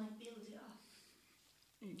can I build it up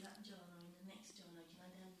in that jhana, in the next jhana? Can I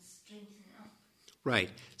then strengthen it up?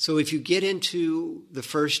 Right. So if you get into the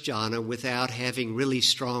first jhana without having really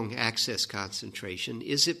strong access concentration,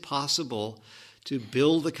 is it possible to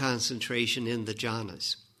build the concentration in the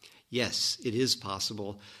jhanas? Yes, it is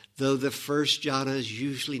possible, though the first jhana is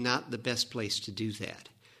usually not the best place to do that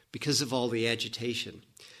because of all the agitation.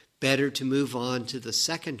 Better to move on to the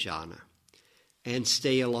second jhana and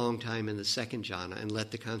stay a long time in the second jhana and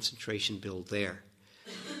let the concentration build there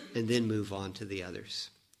and then move on to the others.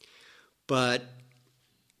 But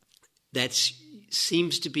that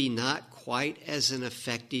seems to be not quite as an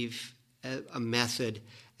effective a method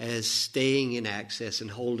as staying in access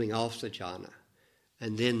and holding off the jhana,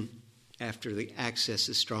 and then after the access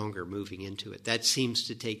is stronger, moving into it. That seems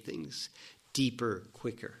to take things deeper,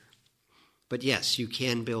 quicker. But yes, you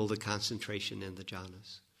can build a concentration in the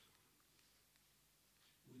jhanas.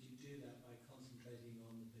 Would you do that by concentrating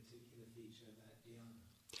on the particular feature of that dhyana?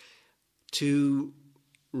 To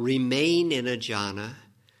remain in a jhana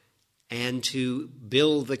and to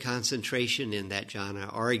build the concentration in that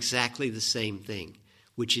jhana are exactly the same thing,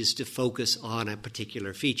 which is to focus on a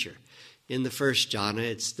particular feature. In the first jhana,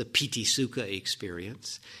 it's the piti sukha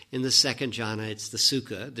experience. In the second jhana, it's the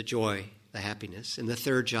sukha, the joy, the happiness. In the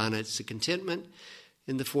third jhana, it's the contentment.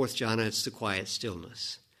 In the fourth jhana, it's the quiet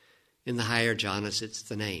stillness. In the higher jhanas, it's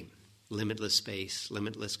the name, limitless space,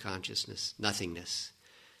 limitless consciousness, nothingness,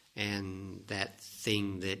 and that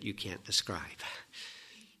thing that you can't describe.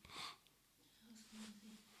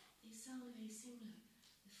 They sound very similar,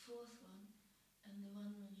 the fourth one and the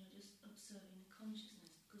one when you're just observing the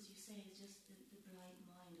consciousness, because you say it's just the bright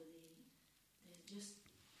mind or the just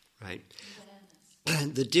Right.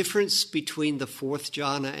 awareness. The difference between the fourth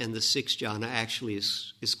jhana and the sixth jhana actually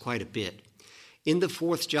is quite a bit. In the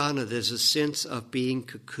fourth jhana, there's a sense of being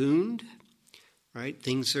cocooned, right?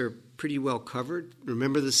 Things are pretty well covered.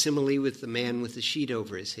 Remember the simile with the man with the sheet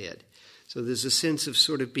over his head. So there's a sense of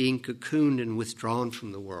sort of being cocooned and withdrawn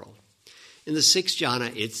from the world. In the sixth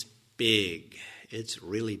jhana, it's big. It's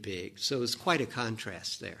really big. So it's quite a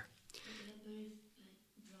contrast there. They're both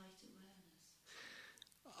like bright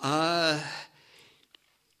awareness.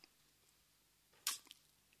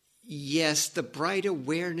 Yes, the bright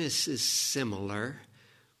awareness is similar,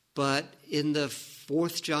 but in the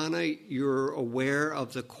fourth jhana, you're aware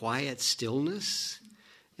of the quiet stillness,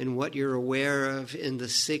 and what you're aware of in the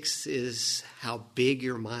sixth is how big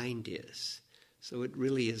your mind is. So it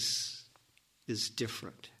really is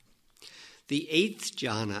different. The eighth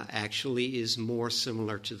jhana actually is more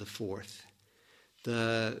similar to the fourth.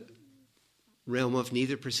 The realm of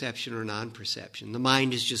neither perception or non-perception. The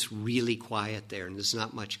mind is just really quiet there, and there's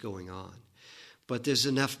not much going on. But there's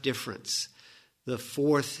enough difference. The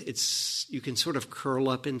fourth, you can sort of curl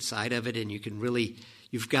up inside of it, and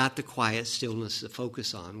you've got the quiet stillness to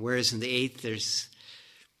focus on. Whereas in the eighth, there's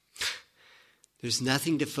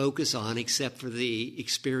nothing to focus on except for the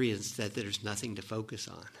experience that there's nothing to focus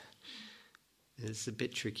on. And it's a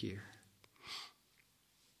bit trickier.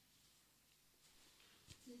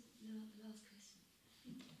 Last question.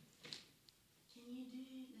 Can you do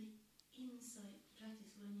like insight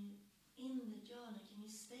practice when you're in the jhana? Can you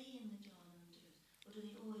stay in the jhana and do it? Or do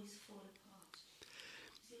they always fall apart?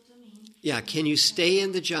 See what I mean? Yeah, can you stay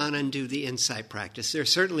in the jhana and do the insight practice? There are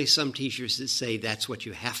certainly some teachers that say that's what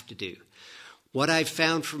you have to do. What I've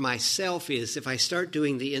found for myself is if I start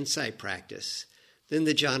doing the insight practice, then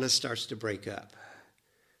the jhana starts to break up.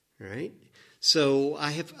 Right? So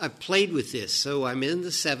I've played with this. So I'm in the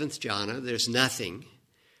 7th jhana, there's nothing,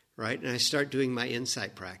 right? And I start doing my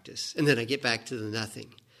insight practice. And then I get back to the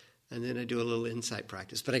nothing. And then I do a little insight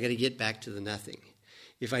practice. But I got to get back to the nothing.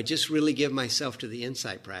 If I just really give myself to the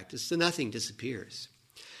insight practice, the nothing disappears.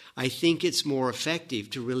 I think it's more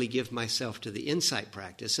effective to really give myself to the insight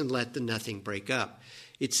practice and let the nothing break up.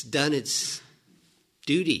 It's done its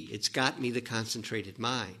duty. It's got me the concentrated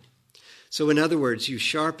mind. So in other words, you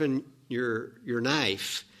sharpen your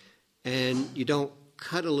knife and you don't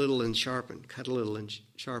cut a little and sharpen, cut a little and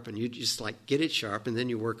sharpen. You just like get it sharp and then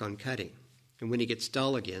you work on cutting. And when it gets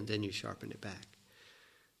dull again, then you sharpen it back.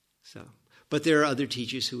 So, but there are other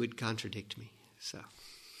teachers who would contradict me. So.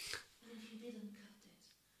 But if you didn't cut it,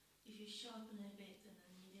 if you sharpen it a bit and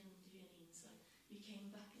then you didn't do any insight, you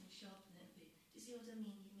came back and sharpened it a bit. Do you see what I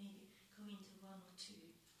mean? You maybe come into 1 or 2.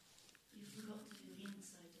 You forgot to do the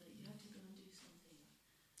insight, or you have to go and do something.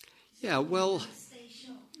 Yeah, well, Stay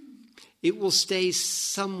sharp. it will stay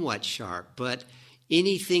somewhat sharp, but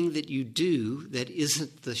anything that you do that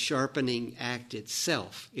isn't the sharpening act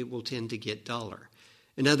itself, it will tend to get duller.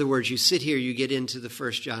 In other words, you sit here, you get into the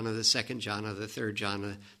 1st jhana, the 2nd jhana, the 3rd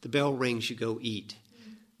jhana, the bell rings, you go eat.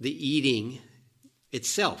 The eating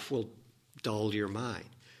itself will dull your mind.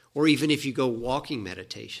 Or even if you go walking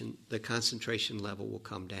meditation, the concentration level will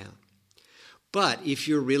come down. But if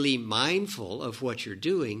you're really mindful of what you're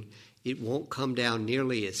doing, it won't come down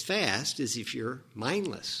nearly as fast as if you're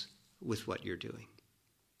mindless with what you're doing.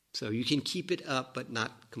 So you can keep it up, but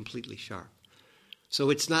not completely sharp. So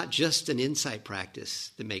it's not just an insight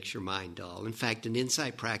practice that makes your mind dull. In fact, an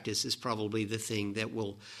insight practice is probably the thing that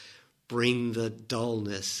will bring the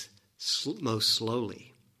dullness most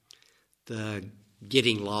slowly. The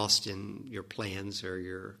getting lost in your plans or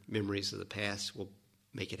your memories of the past will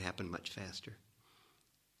make it happen much faster.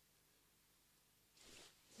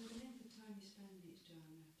 So the length of time you spend in each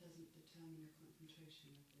jhana doesn't determine your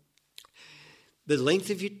concentration level? The length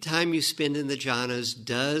of your time you spend in the jhanas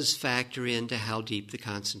does factor into how deep the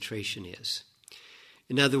concentration is.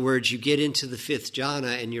 In other words, you get into the 5th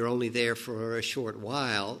jhana and you're only there for a short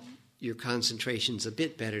while, your concentration's a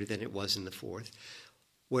bit better than it was in the 4th.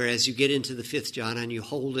 Whereas you get into the 5th jhana and you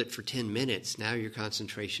hold it for 10 minutes, now your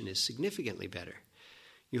concentration is significantly better.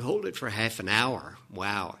 You hold it for half an hour,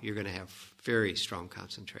 wow, you're going to have very strong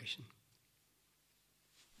concentration.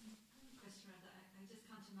 I have a question around that. I just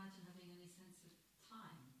can't imagine having any sense of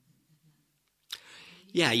time.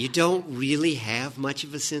 Yeah, you don't really have much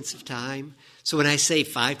of a sense of time. So when I say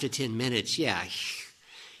 5 to 10 minutes, yeah,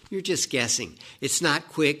 you're just guessing. It's not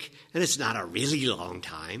quick and it's not a really long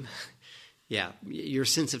time. Yeah, your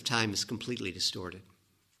sense of time is completely distorted.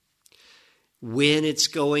 When it's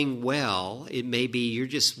going well, it may be you're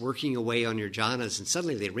just working away on your jhanas and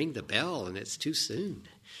suddenly they ring the bell and it's too soon.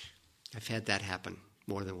 I've had that happen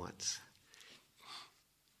more than once.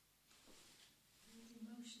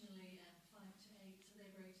 Emotionally, at 5 to 8, so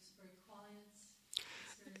they're very quiet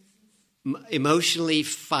experiences? Emotionally,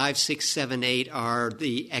 5, 6, 7, 8 are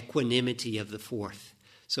the equanimity of the 4th.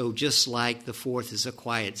 So just like the 4th is a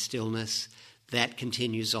quiet stillness, that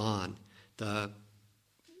continues on. The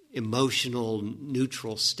emotional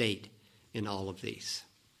neutral state in all of these.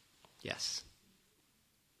 Yes.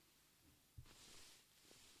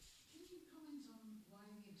 Can you comment on why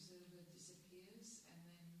the observer disappears and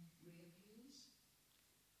then reappears?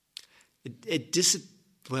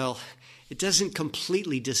 It doesn't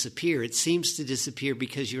completely disappear. It seems to disappear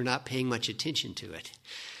because you're not paying much attention to it.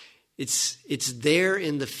 It's there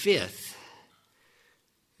in the 5th,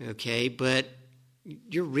 okay, but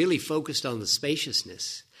you're really focused on the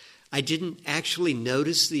spaciousness. I didn't actually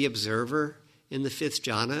notice the observer in the 5th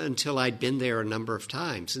jhana until I'd been there a number of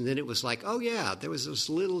times. And then it was like, oh yeah, there was this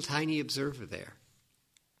little tiny observer there.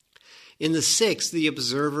 In the 6th, the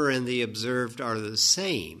observer and the observed are the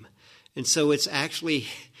same. And so it's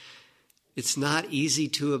not easy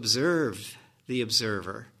to observe the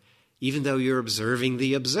observer, even though you're observing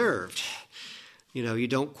the observed. You know, you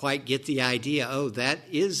don't quite get the idea, oh, that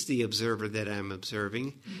is the observer that I'm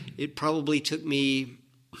observing. It probably took me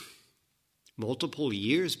multiple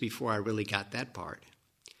years before I really got that part.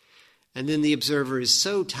 And then the observer is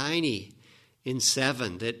so tiny in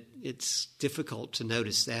 7 that it's difficult to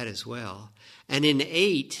notice that as well. And in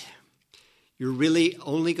 8, you're really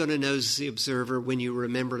only going to notice the observer when you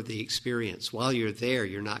remember the experience. While you're there,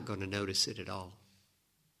 you're not going to notice it at all.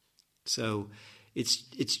 So it's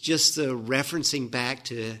just the referencing back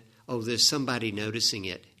to, oh, there's somebody noticing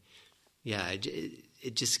it. Yeah,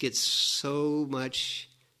 it just gets so much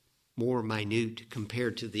more minute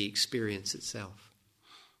compared to the experience itself.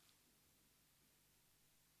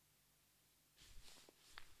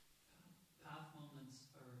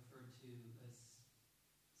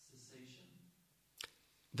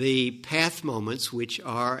 the path moments, which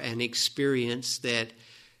are an experience that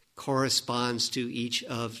corresponds to each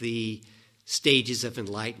of the stages of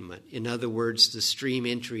enlightenment. In other words, the stream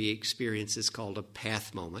entry experience is called a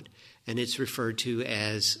path moment, and it's referred to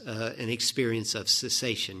as an experience of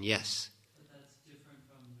cessation, yes. But that's different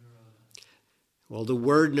from Nirodha. Well, the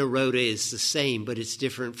word Nirodha is the same, but it's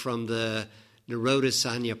different from the Nirodha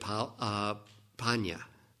Sanya Panya,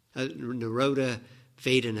 Nirodha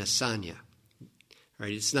Vedana Sanya.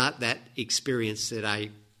 Right? It's not that experience that I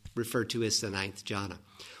refer to as the ninth jhana.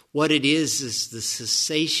 What it is the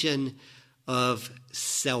cessation of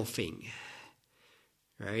selfing.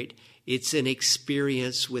 Right? It's an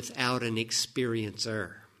experience without an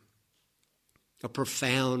experiencer. A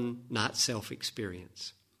profound, not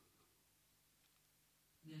self-experience.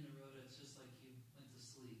 In Nirodha, it's just like you went to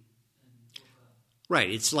sleep and woke up. Right,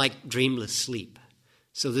 it's like dreamless sleep.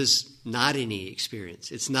 So there's not any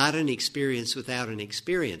experience. It's not an experience without an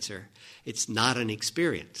experiencer. It's not an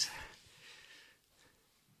experience.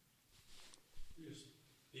 Just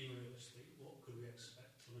being realistic, what could we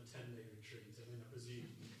expect from a 10-day retreat? I mean, I presume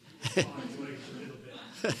it's wait a little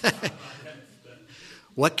bit.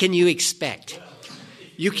 What can you expect?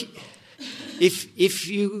 If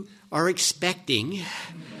you are expecting,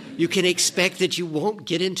 you can expect that you won't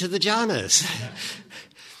get into the jhanas.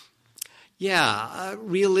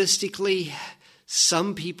 Realistically,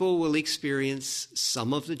 some people will experience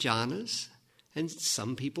some of the jhanas, and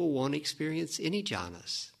some people won't experience any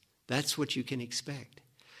jhanas. That's what you can expect.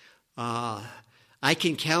 I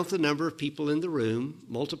can count the number of people in the room,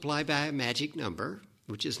 multiply by a magic number,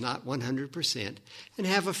 which is not 100%, and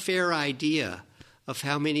have a fair idea of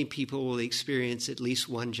how many people will experience at least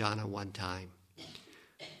one jhana one time.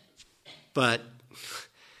 But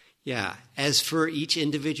as for each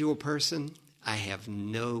individual person, I have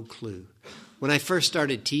no clue. When I first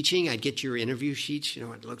started teaching, I'd get your interview sheets,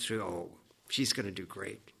 I'd look through, oh, she's going to do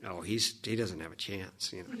great. Oh, he doesn't have a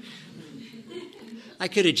chance, I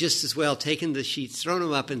could have just as well taken the sheets, thrown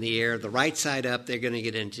them up in the air, the right side up, they're going to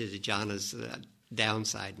get into the jhanas, the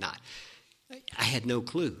downside not. I had no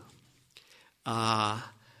clue.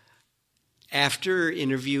 After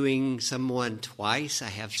interviewing someone twice, I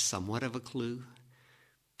have somewhat of a clue.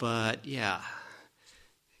 But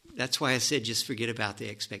that's why I said just forget about the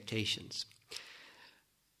expectations.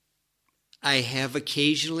 I have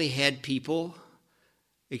occasionally had people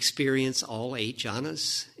experience all 8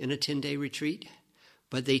 jhanas in a 10-day retreat,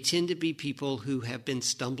 but they tend to be people who have been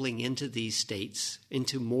stumbling into these states,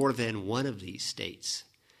 into more than one of these states,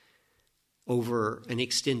 over an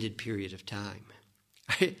extended period of time.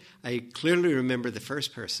 I clearly remember the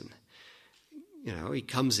first person. He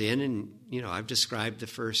comes in and, I've described the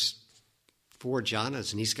first 4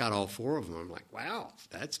 jhanas and he's got all 4 of them. I'm like, wow,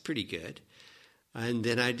 that's pretty good. And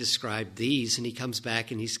then I described these and he comes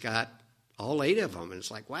back and he's got all 8 of them. And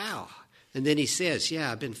it's like, wow. And then he says,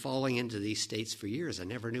 I've been falling into these states for years. I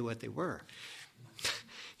never knew what they were.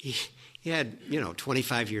 He had,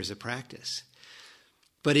 25 years of practice.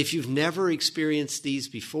 But if you've never experienced these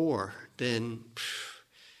before, then,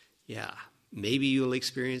 maybe you'll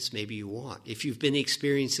experience, maybe you won't. If you've been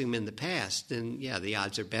experiencing them in the past, then, the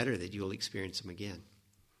odds are better that you'll experience them again.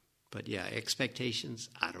 But, expectations,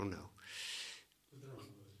 I don't know. The wrong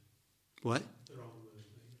word. What? The wrong word.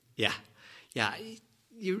 Yeah.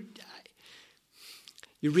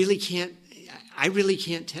 You really can't, I really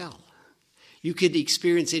can't tell. You could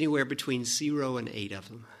experience anywhere between 0 and 8 of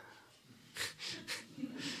them.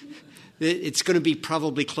 It's going to be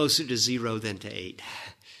probably closer to 0 than to 8.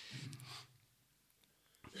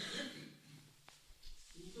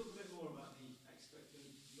 Can you talk a bit more about the not expecting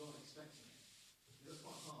it? It's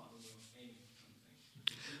quite hard when you're aiming for something.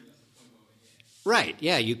 That's the point where we're here.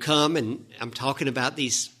 Right, you come and I'm talking about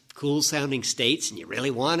these cool sounding states and you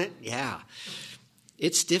really want it? Yeah.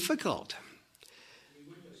 It's difficult.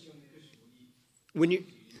 When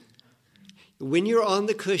you're on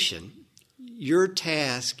the cushion, your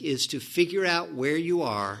task is to figure out where you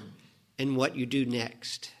are and what you do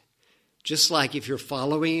next. Just like if you're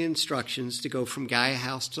following instructions to go from Gaia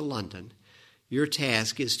House to London, your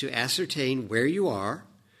task is to ascertain where you are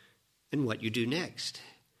and what you do next.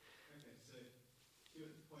 Okay, so if you're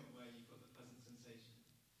at the point where you've got the pleasant sensation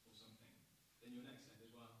or something, then your next step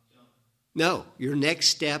is, jhana. No, your next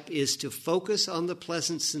step is to focus on the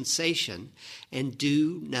pleasant sensation and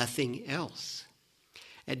do nothing else.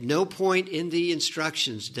 At no point in the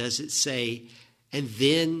instructions does it say, and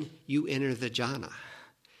then you enter the jhana.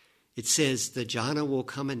 It says the jhana will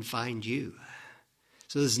come and find you.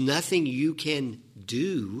 So there's nothing you can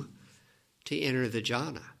do to enter the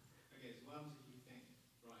jhana. Okay, so what happens if you think,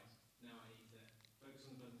 right, now I need to focus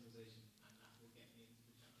on the pleasant sensation and that will get me into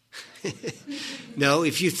the No,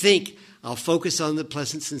 if you think, I'll focus on the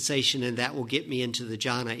pleasant sensation and that will get me into the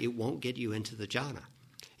jhana, it won't get you into the jhana.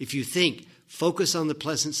 If you think, focus on the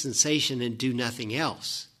pleasant sensation and do nothing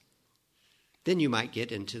else, then you might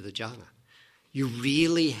get into the jhana. You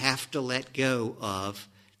really have to let go of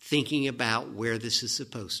thinking about where this is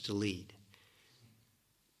supposed to lead.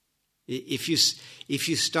 If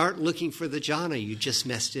you start looking for the jhana, you just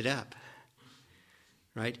messed it up.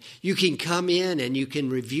 Right? You can come in and you can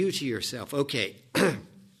review to yourself, okay,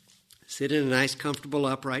 sit in a nice, comfortable,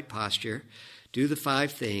 upright posture, do the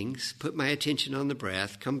 5 things, put my attention on the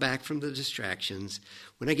breath, come back from the distractions.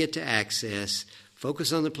 When I get to access,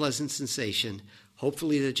 focus on the pleasant sensation.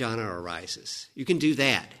 Hopefully the jhana arises. You can do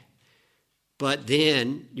that. But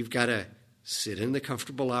then you've got to sit in the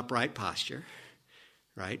comfortable, upright posture,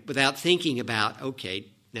 right? Without thinking about, okay,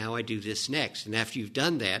 now I do this next. And after you've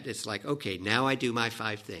done that, it's like, okay, now I do my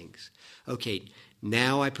 5 things. Okay,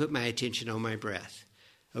 now I put my attention on my breath.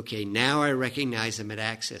 Okay, now I recognize I'm at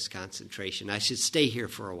access concentration. I should stay here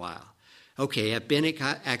for a while. Okay, I've been at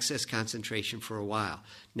access concentration for a while.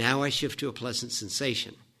 Now I shift to a pleasant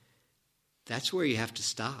sensation. That's where you have to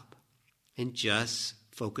stop and just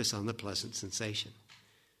focus on the pleasant sensation.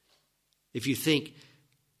 If you think,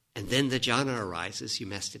 and then the jhana arises, you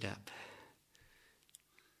messed it up.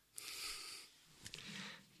 Can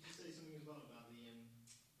you say something as well about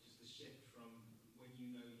just the shift from when you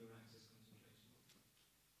know your access concentration?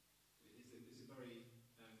 Is it very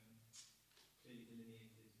clearly delineated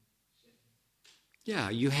shift? Yeah,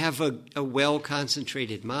 you have a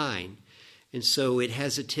well-concentrated mind, and so it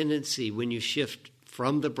has a tendency when you shift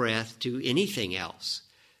from the breath to anything else,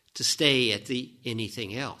 to stay at the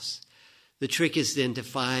anything else. The trick is then to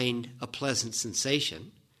find a pleasant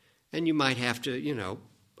sensation, and you might have to,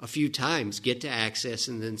 a few times get to access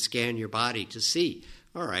and then scan your body to see,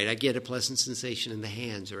 all right, I get a pleasant sensation in the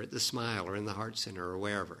hands or at the smile or in the heart center or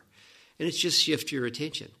wherever. And it's just shift your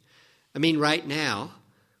attention. I mean, right now,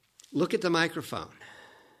 look at the microphone.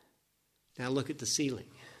 Now look at the ceiling.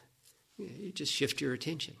 You just shift your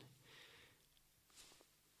attention.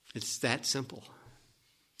 It's that simple.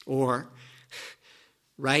 Or,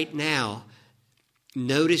 right now,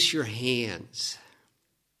 notice your hands.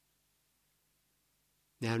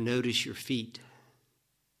 Now notice your feet.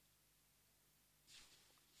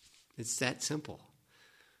 It's that simple.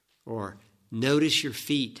 Or, notice your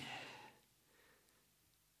feet.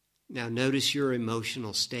 Now notice your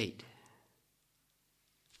emotional state.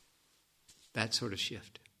 That sort of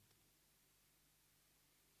shift.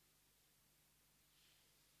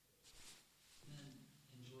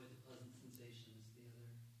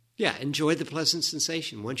 Yeah, enjoy the pleasant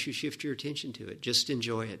sensation. Once you shift your attention to it, just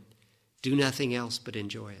enjoy it. Do nothing else but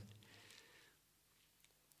enjoy it.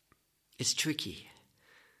 It's tricky.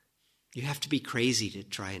 You have to be crazy to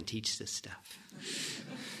try and teach this stuff. Does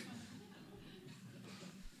the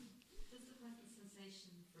pleasant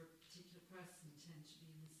sensation for a particular person tend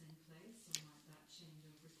to be in the same place, or might that change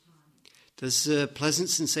over time? Does the pleasant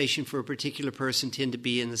sensation for a particular person tend to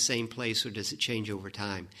be in the same place, or does it change over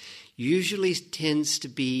time? Usually tends to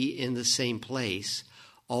be in the same place,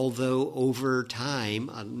 although over time,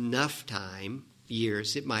 enough time,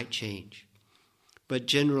 years, it might change. But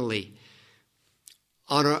generally,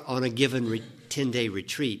 on a given 10-day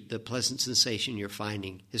retreat, the pleasant sensation you're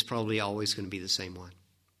finding is probably always going to be the same one.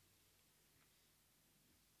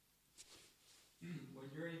 When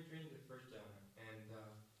you're entering the first jhana and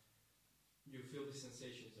you feel the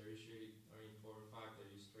sensations are usually 4 or 5 that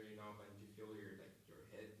you're straighten up and you feel your head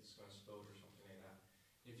is going to explode or something like that.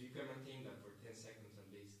 If you can maintain that for 10 seconds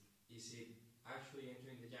at least, is it actually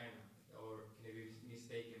entering the jhana, or can it be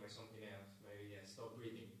mistaken by something else? Maybe stop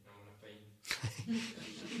breathing, I'm going to faint.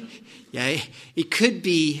 Yeah, it could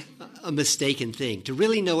be a mistaken thing. To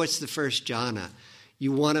really know it's the first jhana,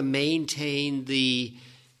 you want to maintain the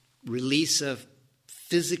release of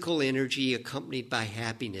physical energy accompanied by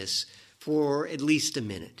happiness for at least a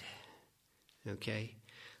minute. Okay?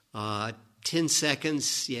 10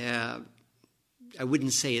 seconds, yeah, I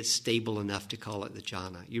wouldn't say it's stable enough to call it the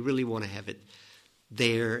jhana. You really want to have it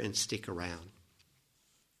there and stick around.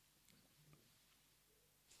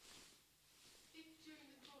 If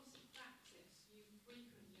during the course of practice you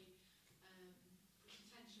frequently put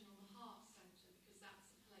attention on the heart centre, because that's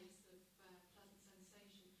a place of pleasant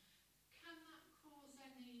sensation, can that cause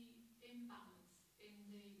any imbalance in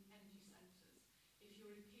the energy centres if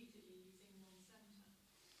you're repeatedly using one centre?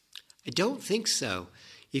 I don't think so.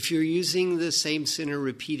 If you're using the same center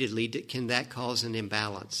repeatedly, can that cause an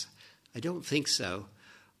imbalance? I don't think so.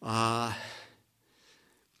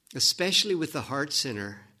 Especially with the heart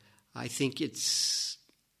center, I think it's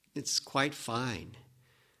quite fine.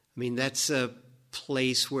 I mean, that's a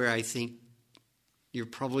place where I think you're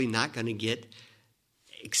probably not going to get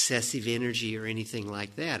excessive energy or anything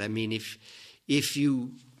like that. I mean, if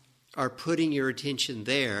you are putting your attention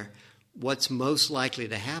there, what's most likely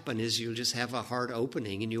to happen is you'll just have a heart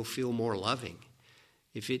opening and you'll feel more loving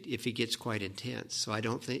if it gets quite intense. So I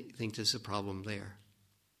don't think there's a problem there.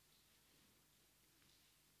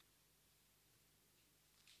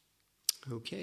 Okay.